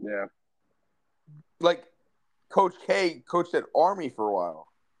 Yeah. Like, Coach K coached at Army for a while.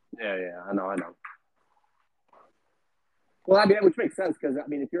 Yeah, I know. Well, I mean, which makes sense because, I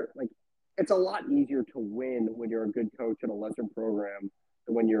mean, if you're, like, it's a lot easier to win when you're a good coach at a lesser program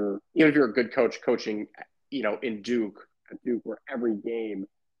than when if you're a good coach coaching, in Duke, at Duke, where every game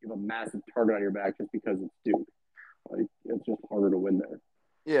you have a massive target on your back just because it's Duke. Like, it's just harder to win there.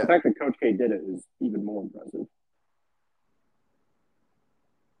 Yeah. The fact that Coach K did it is even more impressive.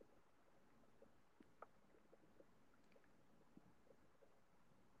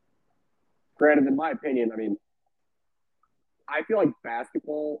 Granted, in my opinion, I mean, I feel like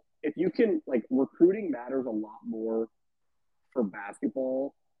basketball, if you can, like, recruiting matters a lot more for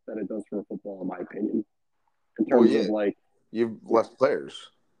basketball than it does for football, in my opinion. In terms of, like, you've less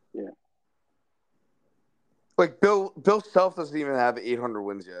players. Yeah. Like Bill Self doesn't even have 800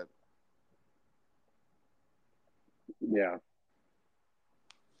 wins yet. Yeah.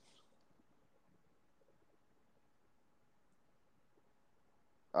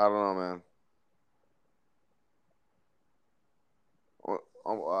 I don't know, man.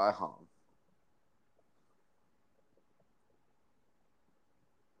 I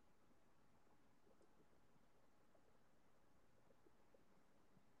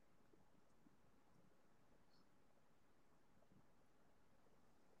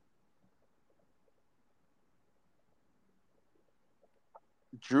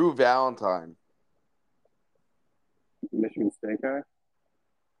Drew Valentine. Michigan State guy?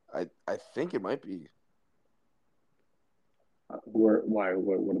 I think it might be. Why?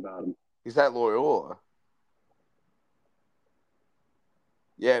 What about him? He's at Loyola.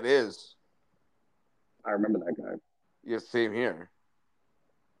 Yeah, it is. I remember that guy. Yeah, same here.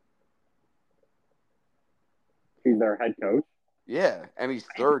 He's their head coach. Yeah, and he's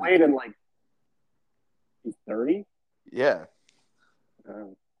He 30. played in like he's 30. Yeah.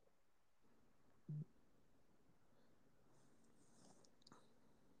 Oh.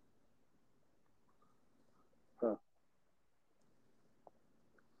 Huh.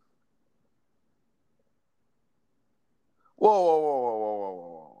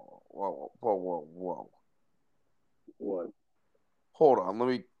 Whoa. What? Hold on. Let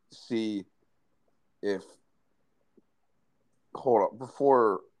me see if. Hold on.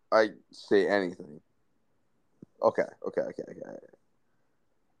 Before I say anything. Okay.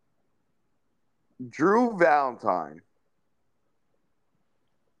 Drew Valentine.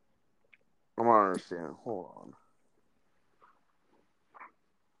 I don't understand. Hold on.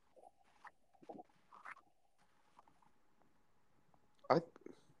 I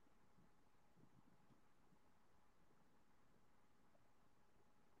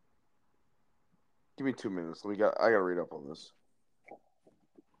Give me 2 minutes. I gotta read up on this.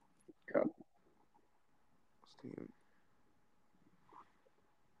 God.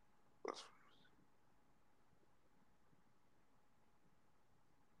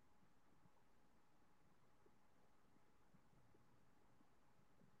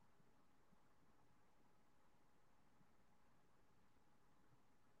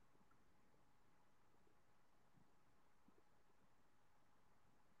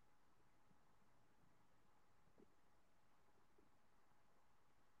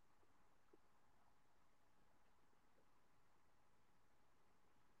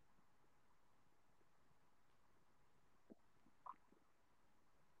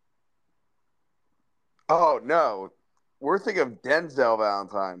 Oh no, we're thinking of Denzel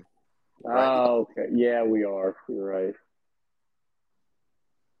Valentine, right? Oh, okay. Yeah, we are. You're right.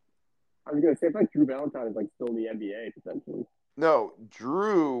 I was gonna say, I thought Drew Valentine is like still in the NBA potentially. No,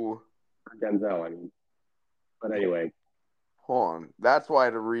 Drew. Or Denzel, I mean. But anyway. Hold on. That's why I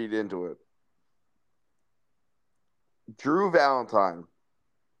had to read into it. Drew Valentine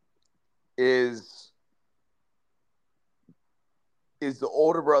is the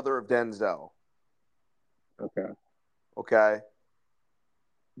older brother of Denzel. Okay. Okay.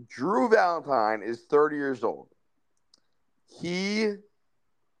 Drew Valentine is 30 years old. He,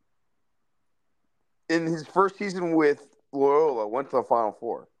 in his first season with Loyola, went to the Final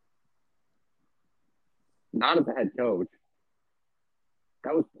Four. Not as a head coach.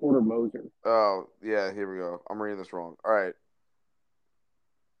 That was Porter Moser. Oh, yeah, here we go. I'm reading this wrong. All right.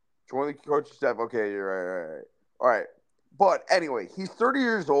 Join the coaching staff. Okay, you're right. All right. But anyway, he's 30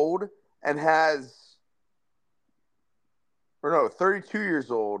 years old and has, or no, 32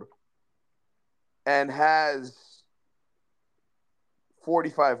 years old and has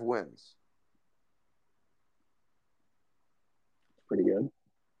 45 wins. Pretty good.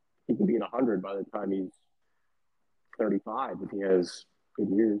 He could be in 100 by the time he's 35 if he has good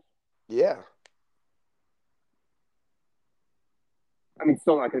years. Yeah. I mean,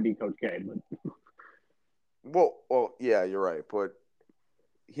 still not going to be Coach K, but. Well, yeah, you're right. But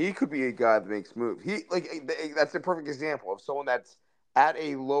he could be a guy that makes moves. That's a perfect example of someone that's at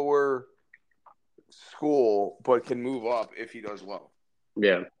a lower school but can move up if he does well.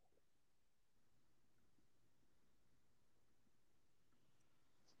 Yeah.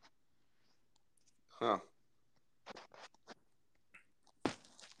 Huh.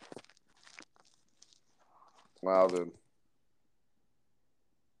 Wow, dude.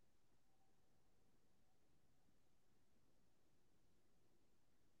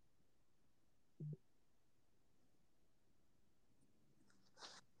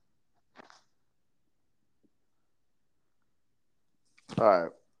 All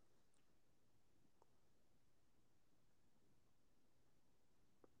right.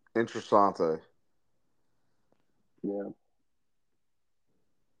 Interessante. Yeah.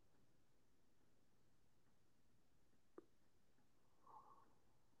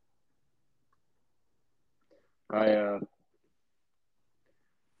 I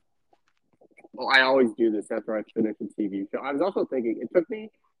well, I always do this after I finish a TV show. I was also thinking it took me.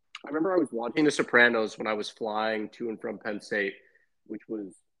 I remember I was watching The Sopranos when I was flying to and from Penn State, which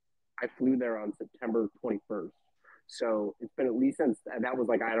was I flew there on September 21st. So it's been at least since that was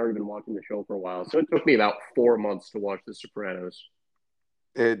like I had already been watching the show for a while. So it took me about 4 months to watch The Sopranos.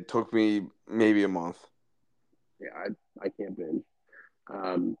 It took me maybe a month. Yeah, I can't binge.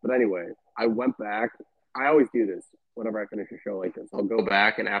 But anyway, I went back. I always do this whenever I finish a show like this. I'll go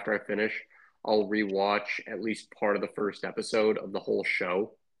back and after I finish, I'll rewatch at least part of the first episode of the whole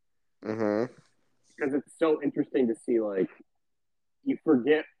show Mm-hmm. because it's so interesting to see. Like you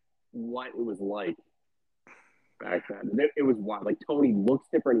forget what it was like back then. It was wild. Like Tony looks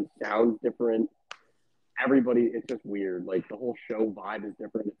different, he sounds different. Everybody, it's just weird. Like the whole show vibe is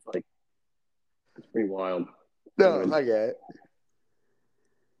different. It's like it's pretty wild. No, Anyway, I get it.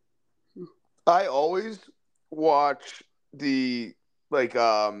 I always watch the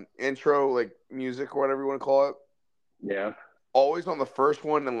intro, like music or whatever you want to call it. yeah. Always on the first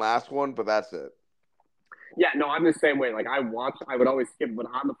one and last one, but that's it. Yeah, no, I'm the same way. Like I would always skip, but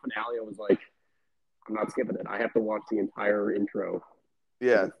on the finale, I was like, I'm not skipping it. I have to watch the entire intro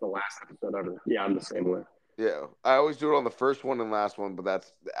because Yeah, it's the last episode ever. Yeah, I'm the same way. yeah. I always do it on the first one and last one, but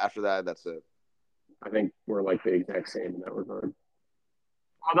that's after that, that's it. I think we're like the exact same in that regard.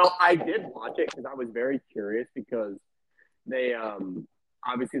 Although I did watch it because I was very curious because they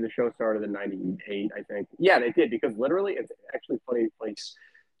obviously the show started in '98, I think. Yeah, they did because literally it's actually funny. Like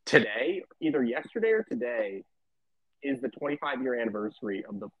today, either yesterday or today, is the 25-year anniversary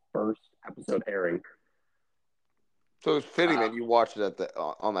of the first episode airing. So it's fitting Uh, that you watched it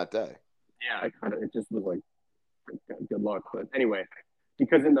on that day. yeah, it just was like good luck. But anyway,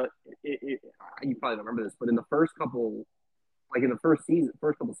 because in the you probably don't remember this, but in the first couple, like in the first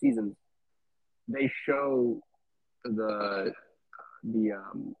couple seasons, they show the the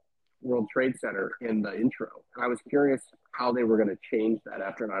World Trade Center in the intro, and I was curious how they were going to change that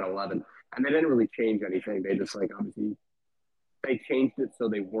after 9/11, and they didn't really change anything. They just like obviously they changed it so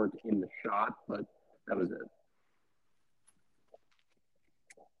they weren't in the shot, but that was it.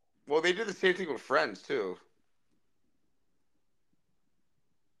 Well, they did the same thing with Friends too.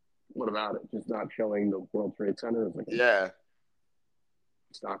 What about it? Just not showing the World Trade Center as like a Yeah.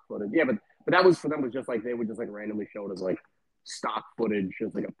 stock footage. Yeah, but that was for them was just like they would just like randomly show it as like stock footage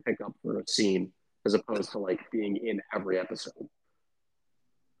as like a pickup for a scene as opposed to like being in every episode.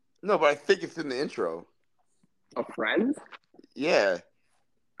 No, but I think it's in the intro. Of Friends? Yeah.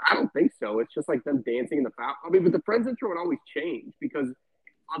 I don't think so. It's just like them dancing in the fountain. I mean, but the Friends intro would always change because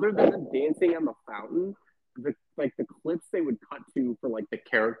other than them dancing on the fountain, the clips they would cut to for like the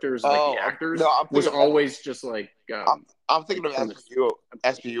characters, like Oh, the actors, no, I'm was thinking. always just like I'm thinking like of from the SVU.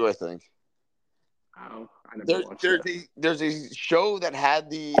 SVU, I think. oh, I never There, watched there's that. a show that had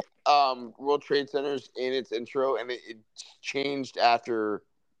the World Trade Centers in its intro, and it changed after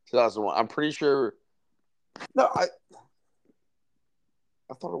 2001. I'm pretty sure. No, I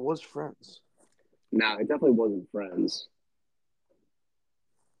thought it was Friends. No, it definitely wasn't Friends.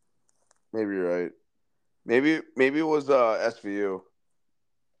 Maybe you're right. Maybe it was SVU.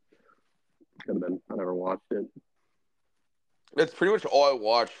 Could have been. I never watched it. That's pretty much all I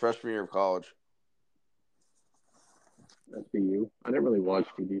watched freshman year of college. SBU. I didn't really watch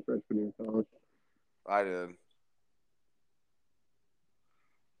TV freshman year of college. I did.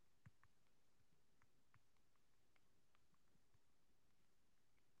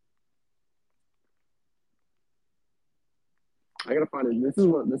 I gotta find it. This is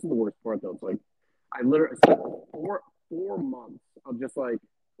the worst part though. It's like I literally spent 4 months of just like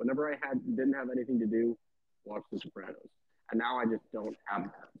whenever I didn't have anything to do, watch The Sopranos, and now I just don't have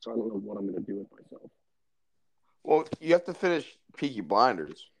that, so I don't know what I'm gonna do with myself. Well, you have to finish Peaky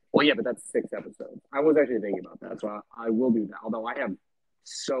Blinders. Well, yeah, but that's 6 episodes. I was actually thinking about that, so I will do that. Although I have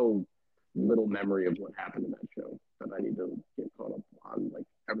so little memory of what happened in that show that I need to get caught up on like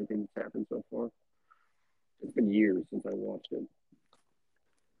everything that's happened so far. It's been years since I watched it.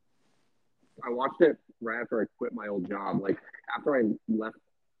 I watched it right after I quit my old job. Like after I left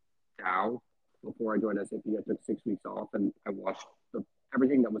Dow, before I joined SAP, I took 6 weeks off, and I watched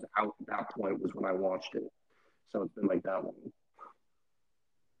everything that was out at that point was when I watched it. So it's been like that long.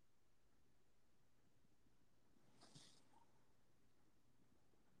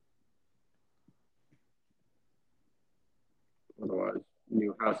 Otherwise,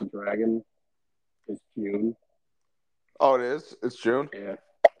 new House of Dragon is June. Oh, it is. It's June. Yeah,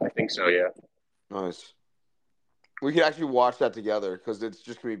 I think so. Yeah. Nice. We could actually watch that together because it's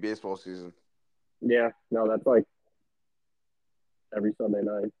just gonna be baseball season. Yeah. No, that's like every Sunday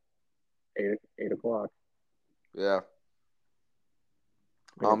night, 8 o'clock. Yeah,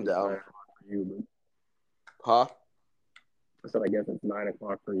 I guess I'm it's down. 9 o'clock for you, Huh? but I said I guess it's 9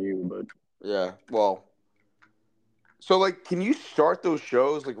 o'clock for you, but Yeah. Well, so like, can you start those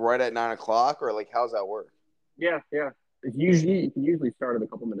shows like right at 9 o'clock, or like how's that work? yeah, yeah. It's usually you can usually start it a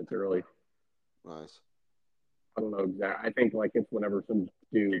couple minutes early. Nice. I don't know exactly. I think like it's whenever some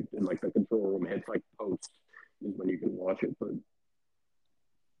dude in like the control room hits like post is when you can watch it. But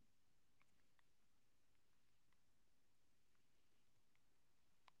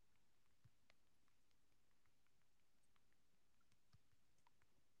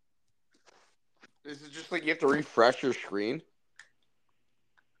Is it just like you have to refresh your screen?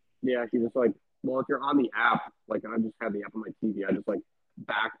 yeah, you just like if you're on the app, like I just have the app on my TV, I just like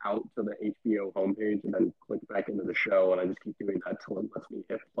back out to the HBO homepage and then click back into the show, and I just keep doing that till it lets me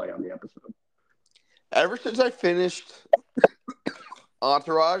hit play on the episode. Ever since I finished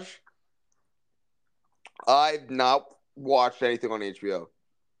Entourage, I've not watched anything on HBO.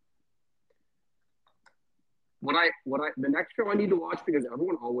 The next show I need to watch, because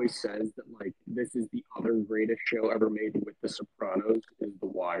everyone always says that like this is the other greatest show ever made with The Sopranos, is The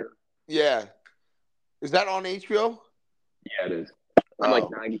Wire. Yeah. Is that on HBO? Yeah, it is. I'm like Oh,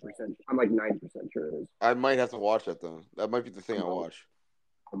 90%. I'm like 90% sure it is. I might have to watch that then. That might be the thing I'm I gonna, watch.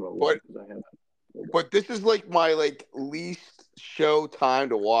 I'm gonna look But because I have. but this is like my like least show time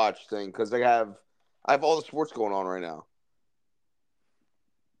to watch thing because I have all the sports going on right now.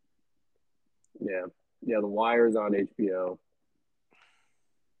 Yeah, yeah. The Wire is on HBO.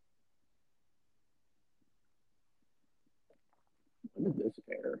 When did this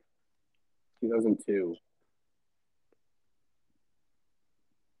air? 2002.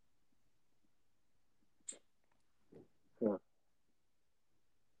 Huh.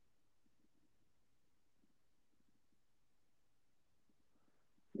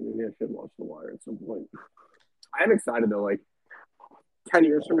 Maybe I should watch The Wire at some point. I am excited though. Like 10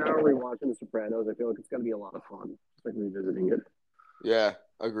 years from now, rewatching The Sopranos, I feel like it's gonna be a lot of fun. Just like revisiting it. Yeah,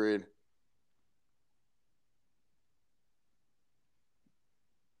 agreed.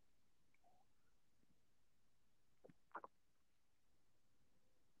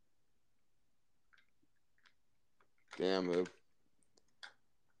 Damn, man.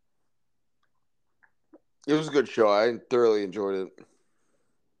 It was a good show. I thoroughly enjoyed it.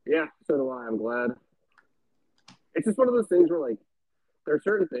 Yeah, so do I. I'm glad. It's just one of those things where like there are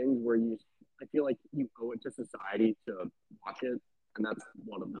certain things where I feel like you owe it to society to watch it, and that's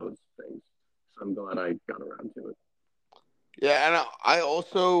one of those things. So I'm glad I got around to it. Yeah, and I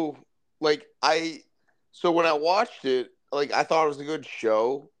also like I so when I watched it, like I thought it was a good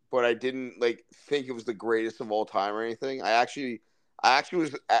show, but I didn't like think it was the greatest of all time or anything. I actually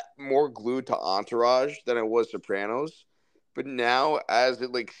was more glued to Entourage than I was Sopranos. But now as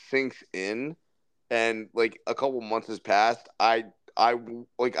it like sinks in and like a couple months has passed, I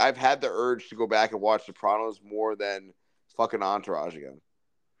like I've had the urge to go back and watch Sopranos more than fucking Entourage again.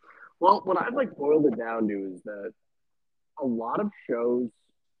 Well, what I've like boiled it down to is that a lot of shows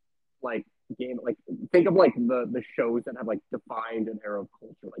like like think of like the shows that have like defined an era of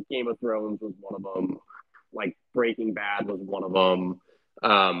culture. Like Game of Thrones was one of them. Like Breaking Bad was one of them.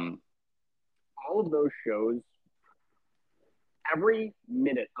 Um, all of those shows, every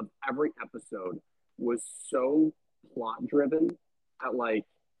minute of every episode was so plot driven that like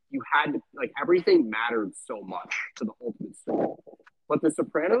you had to like everything mattered so much to the ultimate story. But The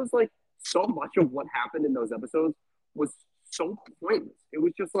Sopranos, like so much of what happened in those episodes was so pointless. It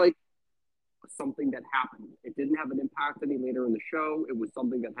was just like something that happened. It didn't have an impact any later in the show. It was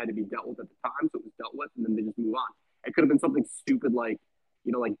something that had to be dealt with at the time, so it was dealt with, and then they just move on. It could have been something stupid like,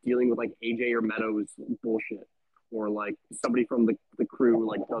 like dealing with like AJ or Meadows bullshit, or like somebody from the crew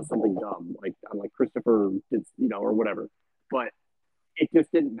like does something dumb, like Christopher did, or whatever. But it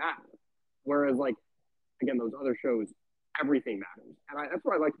just didn't matter. Whereas like again, those other shows, everything matters, and that's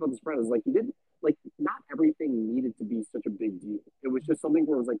what I liked about The Sopranos. Like you didn't like not everything needed to be such a big deal. It was just something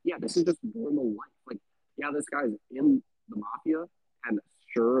where it was like, yeah, this is just normal life. Like, yeah, this guy's in the mafia, and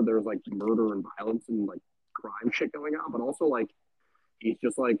sure, there's like murder and violence and like crime shit going on, but also like he's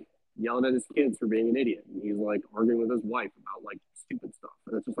just like yelling at his kids for being an idiot, and he's like arguing with his wife about like stupid stuff,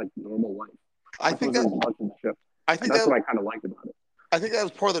 and it's just like normal life. I That's think what that really touches the show, I and think that's that what I kind of liked about it. I think that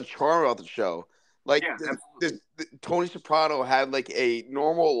was part of the charm about the show. Like Yeah, absolutely. Tony Soprano had like a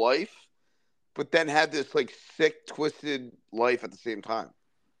normal life, but then had this like sick, twisted life at the same time.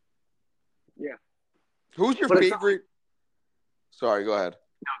 Yeah, Who's your but it's favorite? Sorry, go ahead.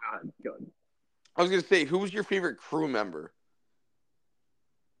 no, go ahead, go ahead. I was gonna say, who was your favorite crew member?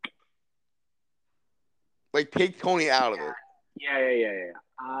 Like, take Tony out of it. Yeah.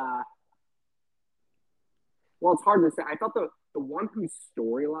 Well, it's hard to say. I thought the one whose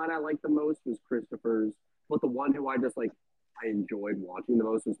storyline I liked the most was Christopher's, but the one who I just like I enjoyed watching the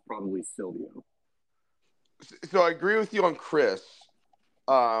most was probably Silvio. So I agree with you on Chris.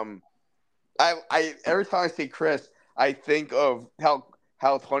 Um, I every time I say Chris, I think of how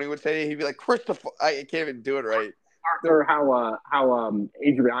Tony would say it. He'd be like Christopher. I can't even do it right. Or how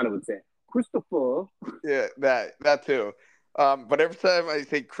Adriana would say it. Christopher. Yeah, that too. But every time I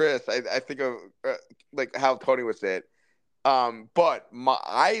say Chris, I think of like how Tony would say it. But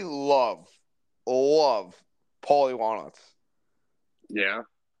I love Paulie Walnuts. Yeah.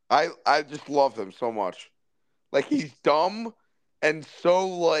 I just love him so much. Like he's dumb and so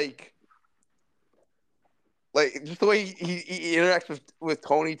like just the way he interacts with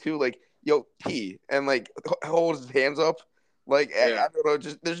Tony too. Like yo T and like holds his hands up. Like Yeah. I don't know,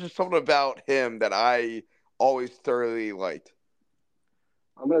 just there's just something about him that I always thoroughly liked.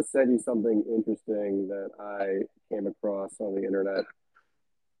 I'm gonna send you something interesting that I came across on the internet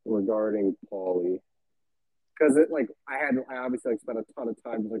regarding Paulie. Because it like I obviously like spent a ton of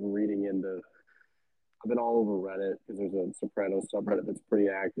time just like reading into I've been all over Reddit because there's a Sopranos subreddit that's pretty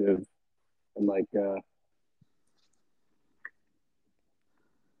active and like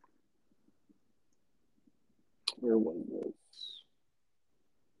where was this?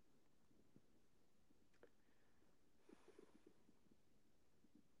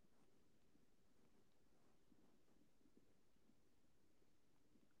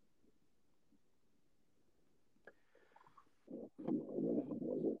 Come on, where the hell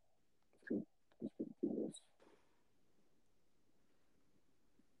was it? Let's do this.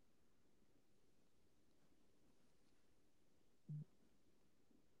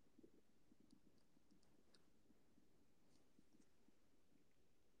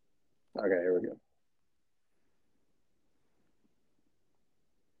 Okay, here we go.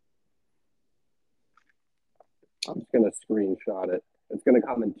 I'm just gonna screenshot it. It's gonna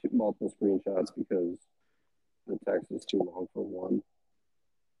come in multiple screenshots because the text is too long for one.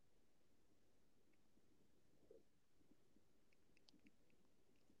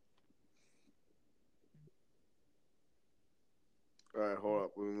 All right, hold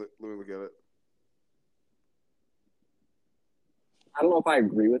up. Let me look at it. I don't know if I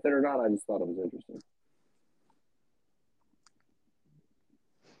agree with it or not. I just thought it was interesting.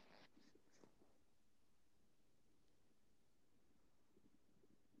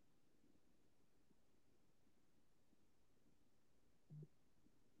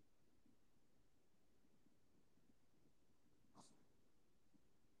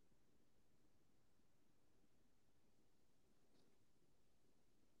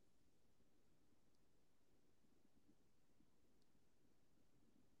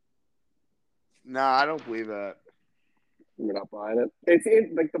 Nah, I don't believe that. You're not buying it. It's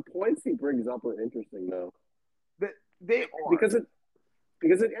like the points he brings up are interesting though. They, they are. Because at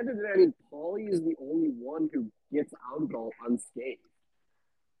the end of the day, I mean, Paulie is the only one who gets out of it all unscathed.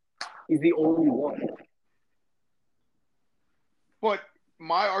 He's the only one. But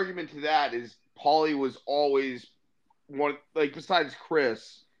my argument to that is Paulie was always one, like besides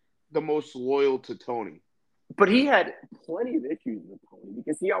Chris, the most loyal to Tony. But he had plenty of issues with Tony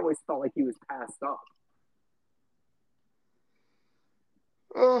because he always felt like he was passed up.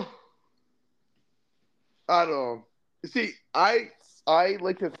 Uh, I don't know. See, I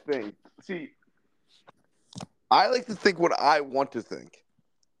like to think. See, I like to think what I want to think.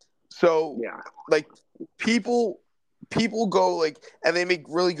 So, Yeah. like people go like and they make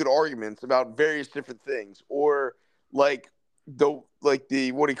really good arguments about various different things or like the what do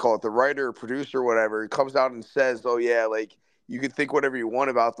you call it, the writer or producer or whatever comes out and says, oh yeah, like you can think whatever you want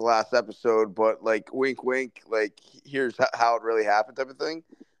about the last episode, but like wink wink, like here's how it really happened type of thing.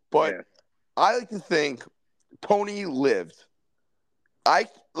 But Yeah. I like to think Tony lived. I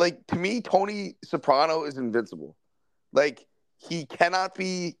like, to me Tony Soprano is invincible. Like he cannot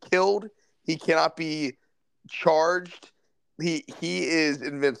be killed, he cannot be charged. He is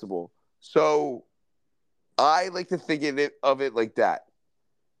invincible. So I like to think of it like that.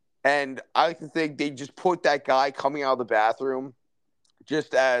 And I like to think they just put that guy coming out of the bathroom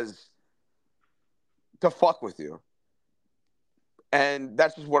just as to fuck with you. And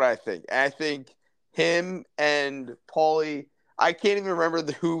that's just what I think. And I think him and Paulie, I can't even remember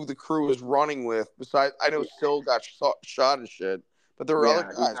who the crew was running with. Besides, I know Sil got shot and shit, but there were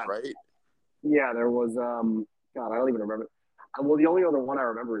other guys, right? Yeah, there was. God, I don't even remember. Well, the only other one I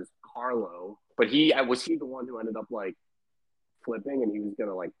remember is Carlo, but he was he the one who ended up like flipping and he was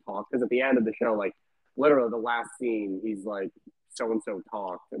gonna like talk because at the end of the show, like literally the last scene, he's like so and so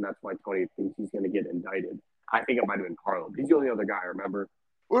talked, and that's why Tony thinks he's gonna get indicted. I think it might have been Carlo. But he's the only other guy I remember.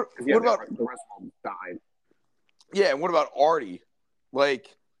 What about the rest of them died? Yeah, and what about Artie?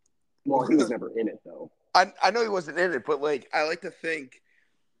 Like, well, he was never in it though. I know he wasn't in it, but like I like to think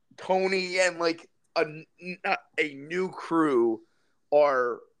Tony and like a new crew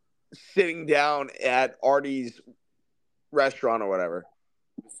are sitting down at Artie's restaurant or whatever.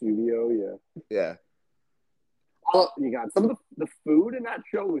 Studio, yeah. Yeah. Oh, you got some of the food in that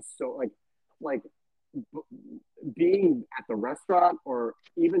show was so like being at the restaurant or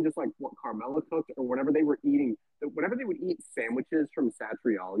even just like what Carmela cooked or whatever they were eating, whenever they would eat sandwiches from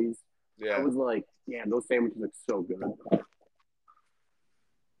Satriali's, I was like, yeah, those sandwiches look so good.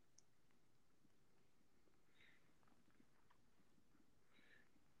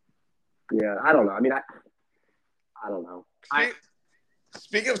 Yeah, I don't know. I mean, I don't know.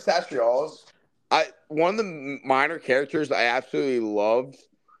 Speaking of Satriali's, one of the minor characters I absolutely loved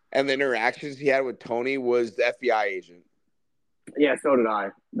and the interactions he had with Tony was the FBI agent. Yeah, so did I.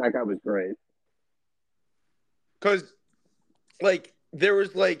 That guy was great. Because, like, there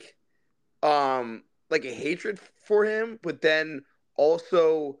was like a hatred for him, but then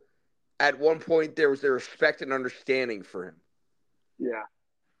also at one point there was a respect and understanding for him. Yeah.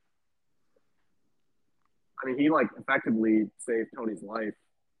 I mean, he like effectively saved Tony's life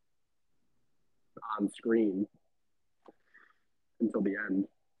on screen until the end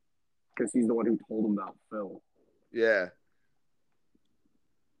because he's the one who told him about Phil. Yeah.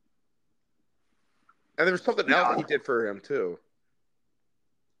 And there was something else he did for him too.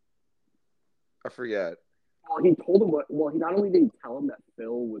 I forget. Well, he told him he not only did he tell him that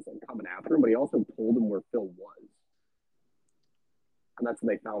Phil was like coming after him, but he also told him where Phil was. And that's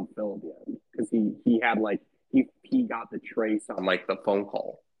when they found Phil at the end. Because he had like he got the trace on like the phone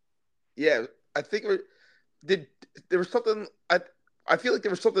call. Yeah, I think there was something I feel like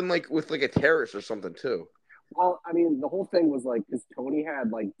there was something like with like a terrorist or something too. Well, I mean, the whole thing was like because Tony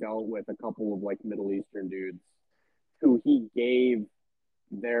had like dealt with a couple of like Middle Eastern dudes who he gave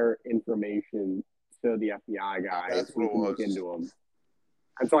their information to the FBI guy so he can look into them.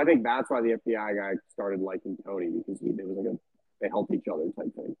 And so I think that's why the FBI guy started liking Tony because it was like they helped each other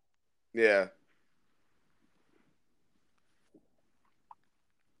type thing. Yeah.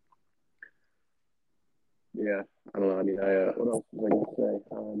 Yeah, I don't know. I mean, what else was I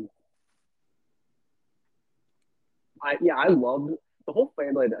gonna say? I loved the whole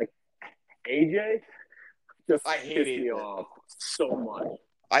family. Like AJ, just I hate pissed me off so much.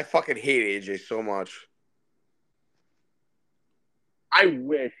 I fucking hate AJ so much. I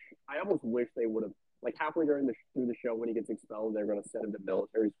almost wish they would have like halfway through the show when he gets expelled, they're going to send him to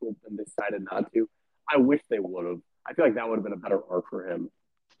military school, and decided not to. I wish they would have. I feel like that would have been a better arc for him,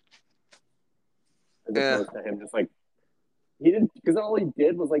 as opposed to him just like he didn't because all he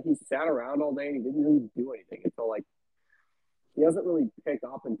did was like he sat around all day and he didn't really do anything until like he doesn't really pick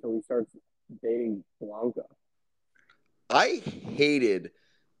up until he starts dating Blanca. I hated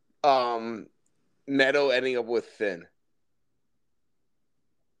Meadow ending up with Finn.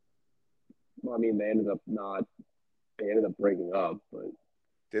 Well, I mean, they ended up breaking up, but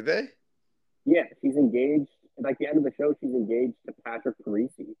did they? Yeah, she's engaged. Like the end of the show, she's engaged to Patrick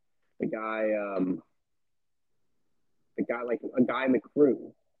Parisi, the guy like a guy in the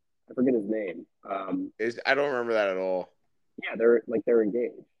crew. I forget his name. I don't remember that at all. Yeah, they're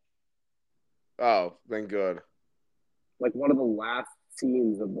engaged. Oh, then good. Like one of the last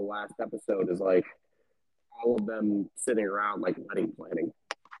scenes of the last episode is like all of them sitting around like wedding planning.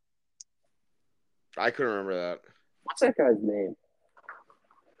 I couldn't remember that. What's that guy's name?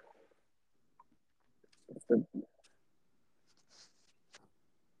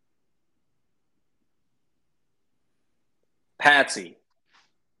 Patsy.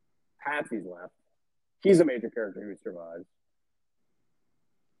 Patsy's left. He's a major character who survives.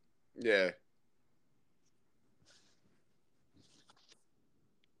 Yeah.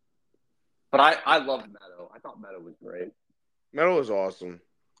 But I loved Meadow. I thought Meadow was great. Meadow was awesome.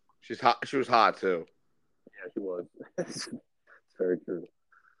 She's hot. She was hot too. Yeah, she was. It's very true.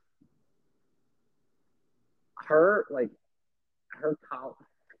 Her God,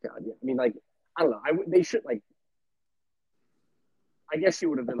 yeah. I mean, like, I don't know. They should like. I guess she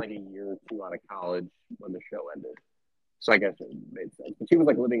would have been like a year or two out of college when the show ended. So I guess it made sense. But she was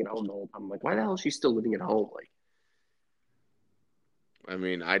like living at home the whole time. I'm like, why the hell is she still living at home? Like, I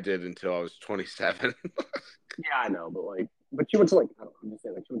mean, I did until I was 27. yeah, I know, but she went to like, I don't know, I'm just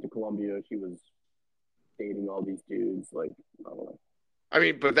saying, like, she went to Columbia. She was dating all these dudes. Like, I don't know. I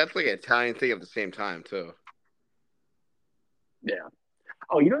mean, but that's like an Italian thing at the same time too. Yeah.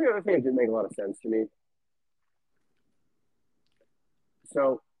 Oh, you know the other thing that didn't make a lot of sense to me?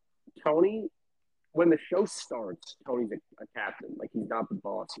 So Tony, when the show starts, Tony's a captain. Like, he's not the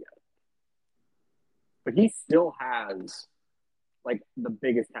boss yet. But he still has like the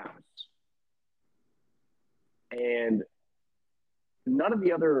biggest house. And none of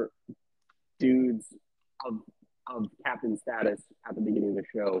the other dudes of captain status at the beginning of the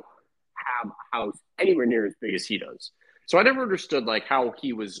show have a house anywhere near as big as he does. So I never understood like how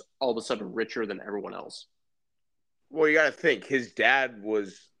he was all of a sudden richer than everyone else. Well, you got to think his dad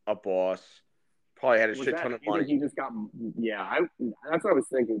was a boss, probably had a Was shit that? ton of You think money. he just got? Yeah, that's what I was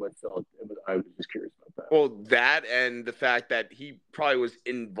thinking, but still, I was just curious about that. Well, that and the fact that he probably was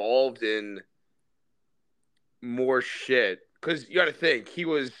involved in more shit because you got to think he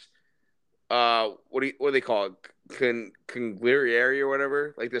was what do they call it, consigliere or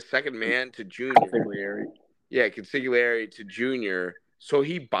whatever, like the second man to Junior. Consigliere. Yeah, consigliere to Junior. So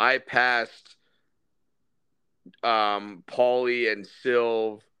he bypassed Paulie and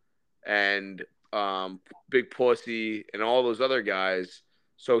Sylv and Big Pussy and all those other guys.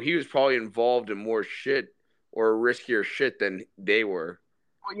 So he was probably involved in more shit or riskier shit than they were.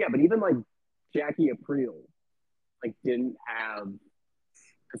 Oh yeah, but even like Jackie Aprile, like didn't have,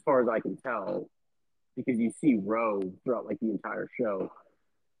 as far as I can tell, because you see Roe throughout like the entire show,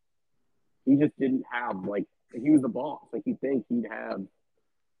 he just didn't have like he was the boss. Like you think he'd have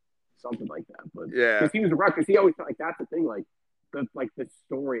something like that, but Yeah. because he was a wreck, because he always like that's the thing, the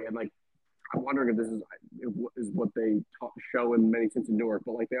story, and like I'm wondering if this is what they show in Many Saints of Newark,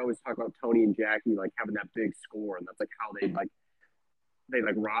 but like they always talk about Tony and Jackie like having that big score, and that's like how they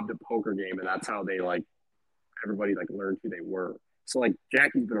like robbed a poker game, and that's how they like everybody like learned who they were. So like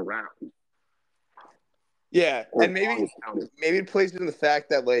Jackie's been around, Yeah, or and maybe it plays into the fact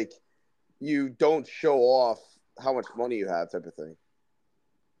that like you don't show off how much money you have, type of thing.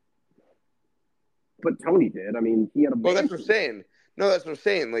 But Tony did. I mean, he had a. Well, that's what I'm saying. No, that's what I'm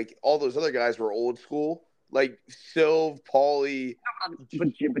saying. Like all those other guys were old school, like Sylv, Paulie. But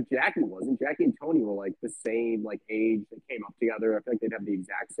Jackie wasn't. Jackie and Tony were like the same like age. They came up together. I feel like they'd have the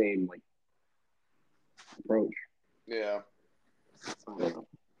exact same like approach. Yeah. I don't know.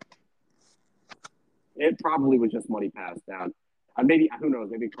 It probably was just money passed down. Maybe who knows?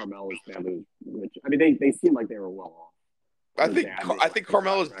 Maybe Carmela's family was rich. I mean, they seemed like they were well off. I think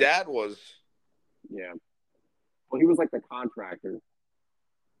Carmelo's dad was. Yeah. Well, he was like the contractor.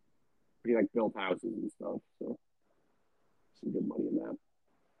 He like built houses and stuff. So some good money in that.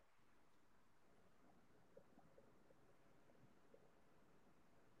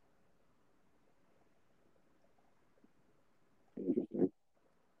 Interesting.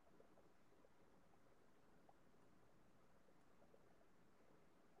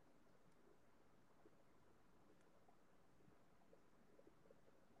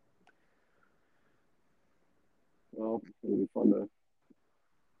 Well, it'll be fun to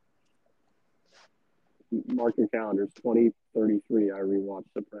mark your calendars. 2033. I rewatched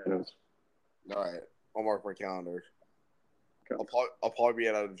Sopranos. All right, I'll mark my calendar. Okay. I'll probably be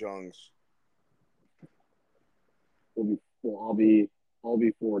at Jones. I'll be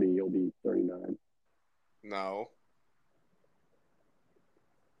 40. You'll be 39. No.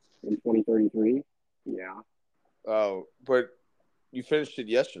 In 2033. Yeah. Oh, but you finished it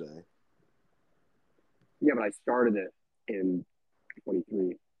yesterday. Yeah, but I started it in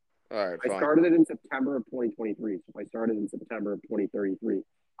 23. All right, fine. I started it in September of 2023. So if I started in September of 2033,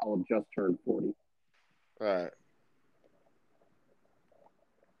 I'll have just turned 40. All right.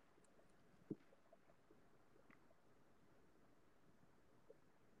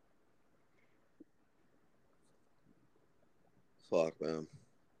 Fuck, man.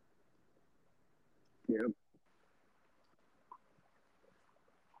 Yep.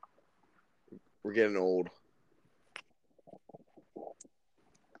 We're getting old.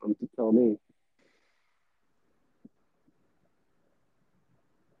 Come to tell me.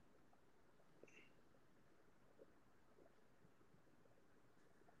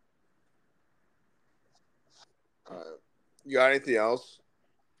 All right. You got anything else?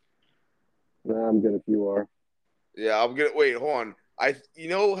 Nah, I'm good if you are. Yeah, I'm gonna wait. Hold on. You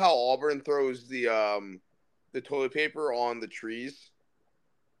know how Auburn throws the toilet paper on the trees?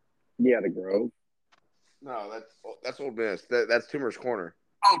 Yeah, the Grove. No, that's Old Miss. That's Toomer's Corner.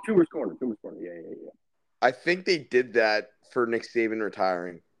 Oh, Toomer's Corner. Toomer's Corner. Yeah, yeah, yeah. I think they did that for Nick Saban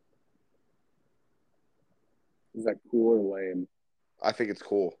retiring. Is that cool or lame? I think it's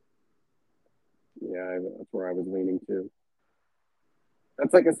cool. Yeah, that's where I was leaning to.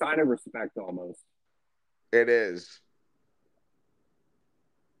 That's like a sign of respect almost. It is.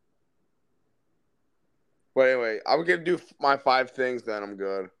 But anyway, I'm gonna do my 5 things. Then I'm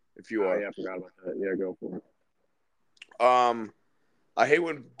good. If you Oh are. yeah, I forgot about that. Yeah, go for it. I hate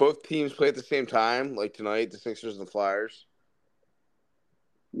when both teams play at the same time, like tonight, the Sixers and the Flyers.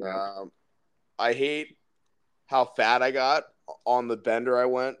 Yeah. I hate how fat I got on the bender I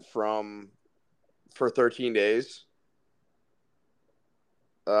went for 13 days.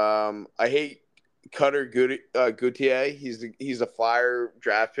 I hate Cutter Gauthier. He's a Flyer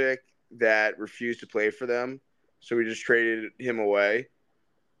draft pick that refused to play for them, so we just traded him away.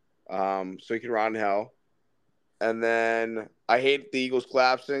 So he can rot in hell. And then I hate the Eagles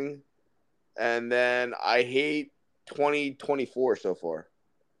collapsing. And then I hate 2024 so far.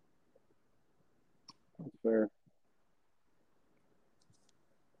 That's fair.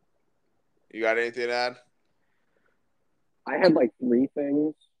 You got anything to add? I had like 3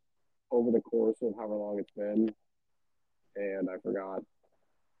 things over the course of however long it's been, and I forgot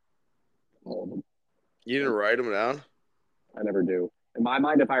all of them. You didn't write them down? I never do. In my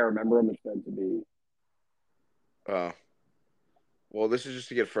mind, if I remember them, it's meant to be. Oh. Well, this is just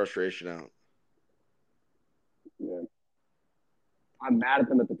to get frustration out. Yeah. I'm mad at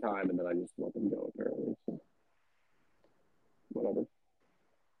them at the time, and then I just let them go. Apparently, so whatever.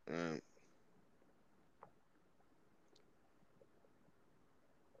 Um,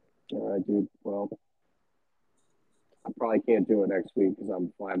 All right, dude. Well, I probably can't do it next week because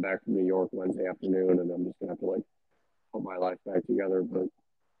I'm flying back from New York Wednesday afternoon, and I'm just gonna have to like put my life back together. But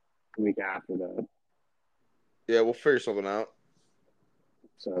the week after that yeah, we'll figure something out.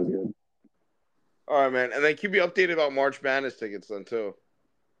 sounds good. All right, man. And then keep me updated about March Madness tickets then, too.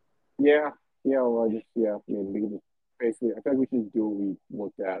 Yeah, yeah. Well, I just yeah. I mean, we can just basically. I feel like we should just do what we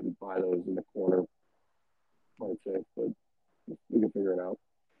looked at and buy those in the corner. I'd say, but we can figure it out.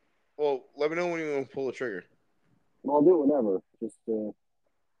 Well, let me know when you want to pull the trigger. Well, I'll do it whenever. Just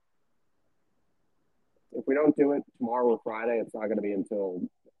if we don't do it tomorrow or Friday, it's not going to be until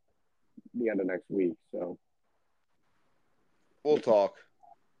the end of next week. So We'll talk.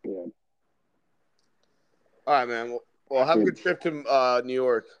 yeah. All right, man. Well have a Dude. good trip to New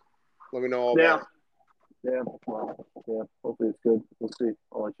York. Let me know all Yeah. about it. Yeah. Well, yeah. Hopefully it's good. We'll see.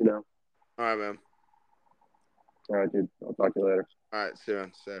 I'll let you know. All right, man. All right, dude. I'll talk to you later. All right, see you,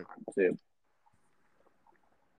 man. See you. See you.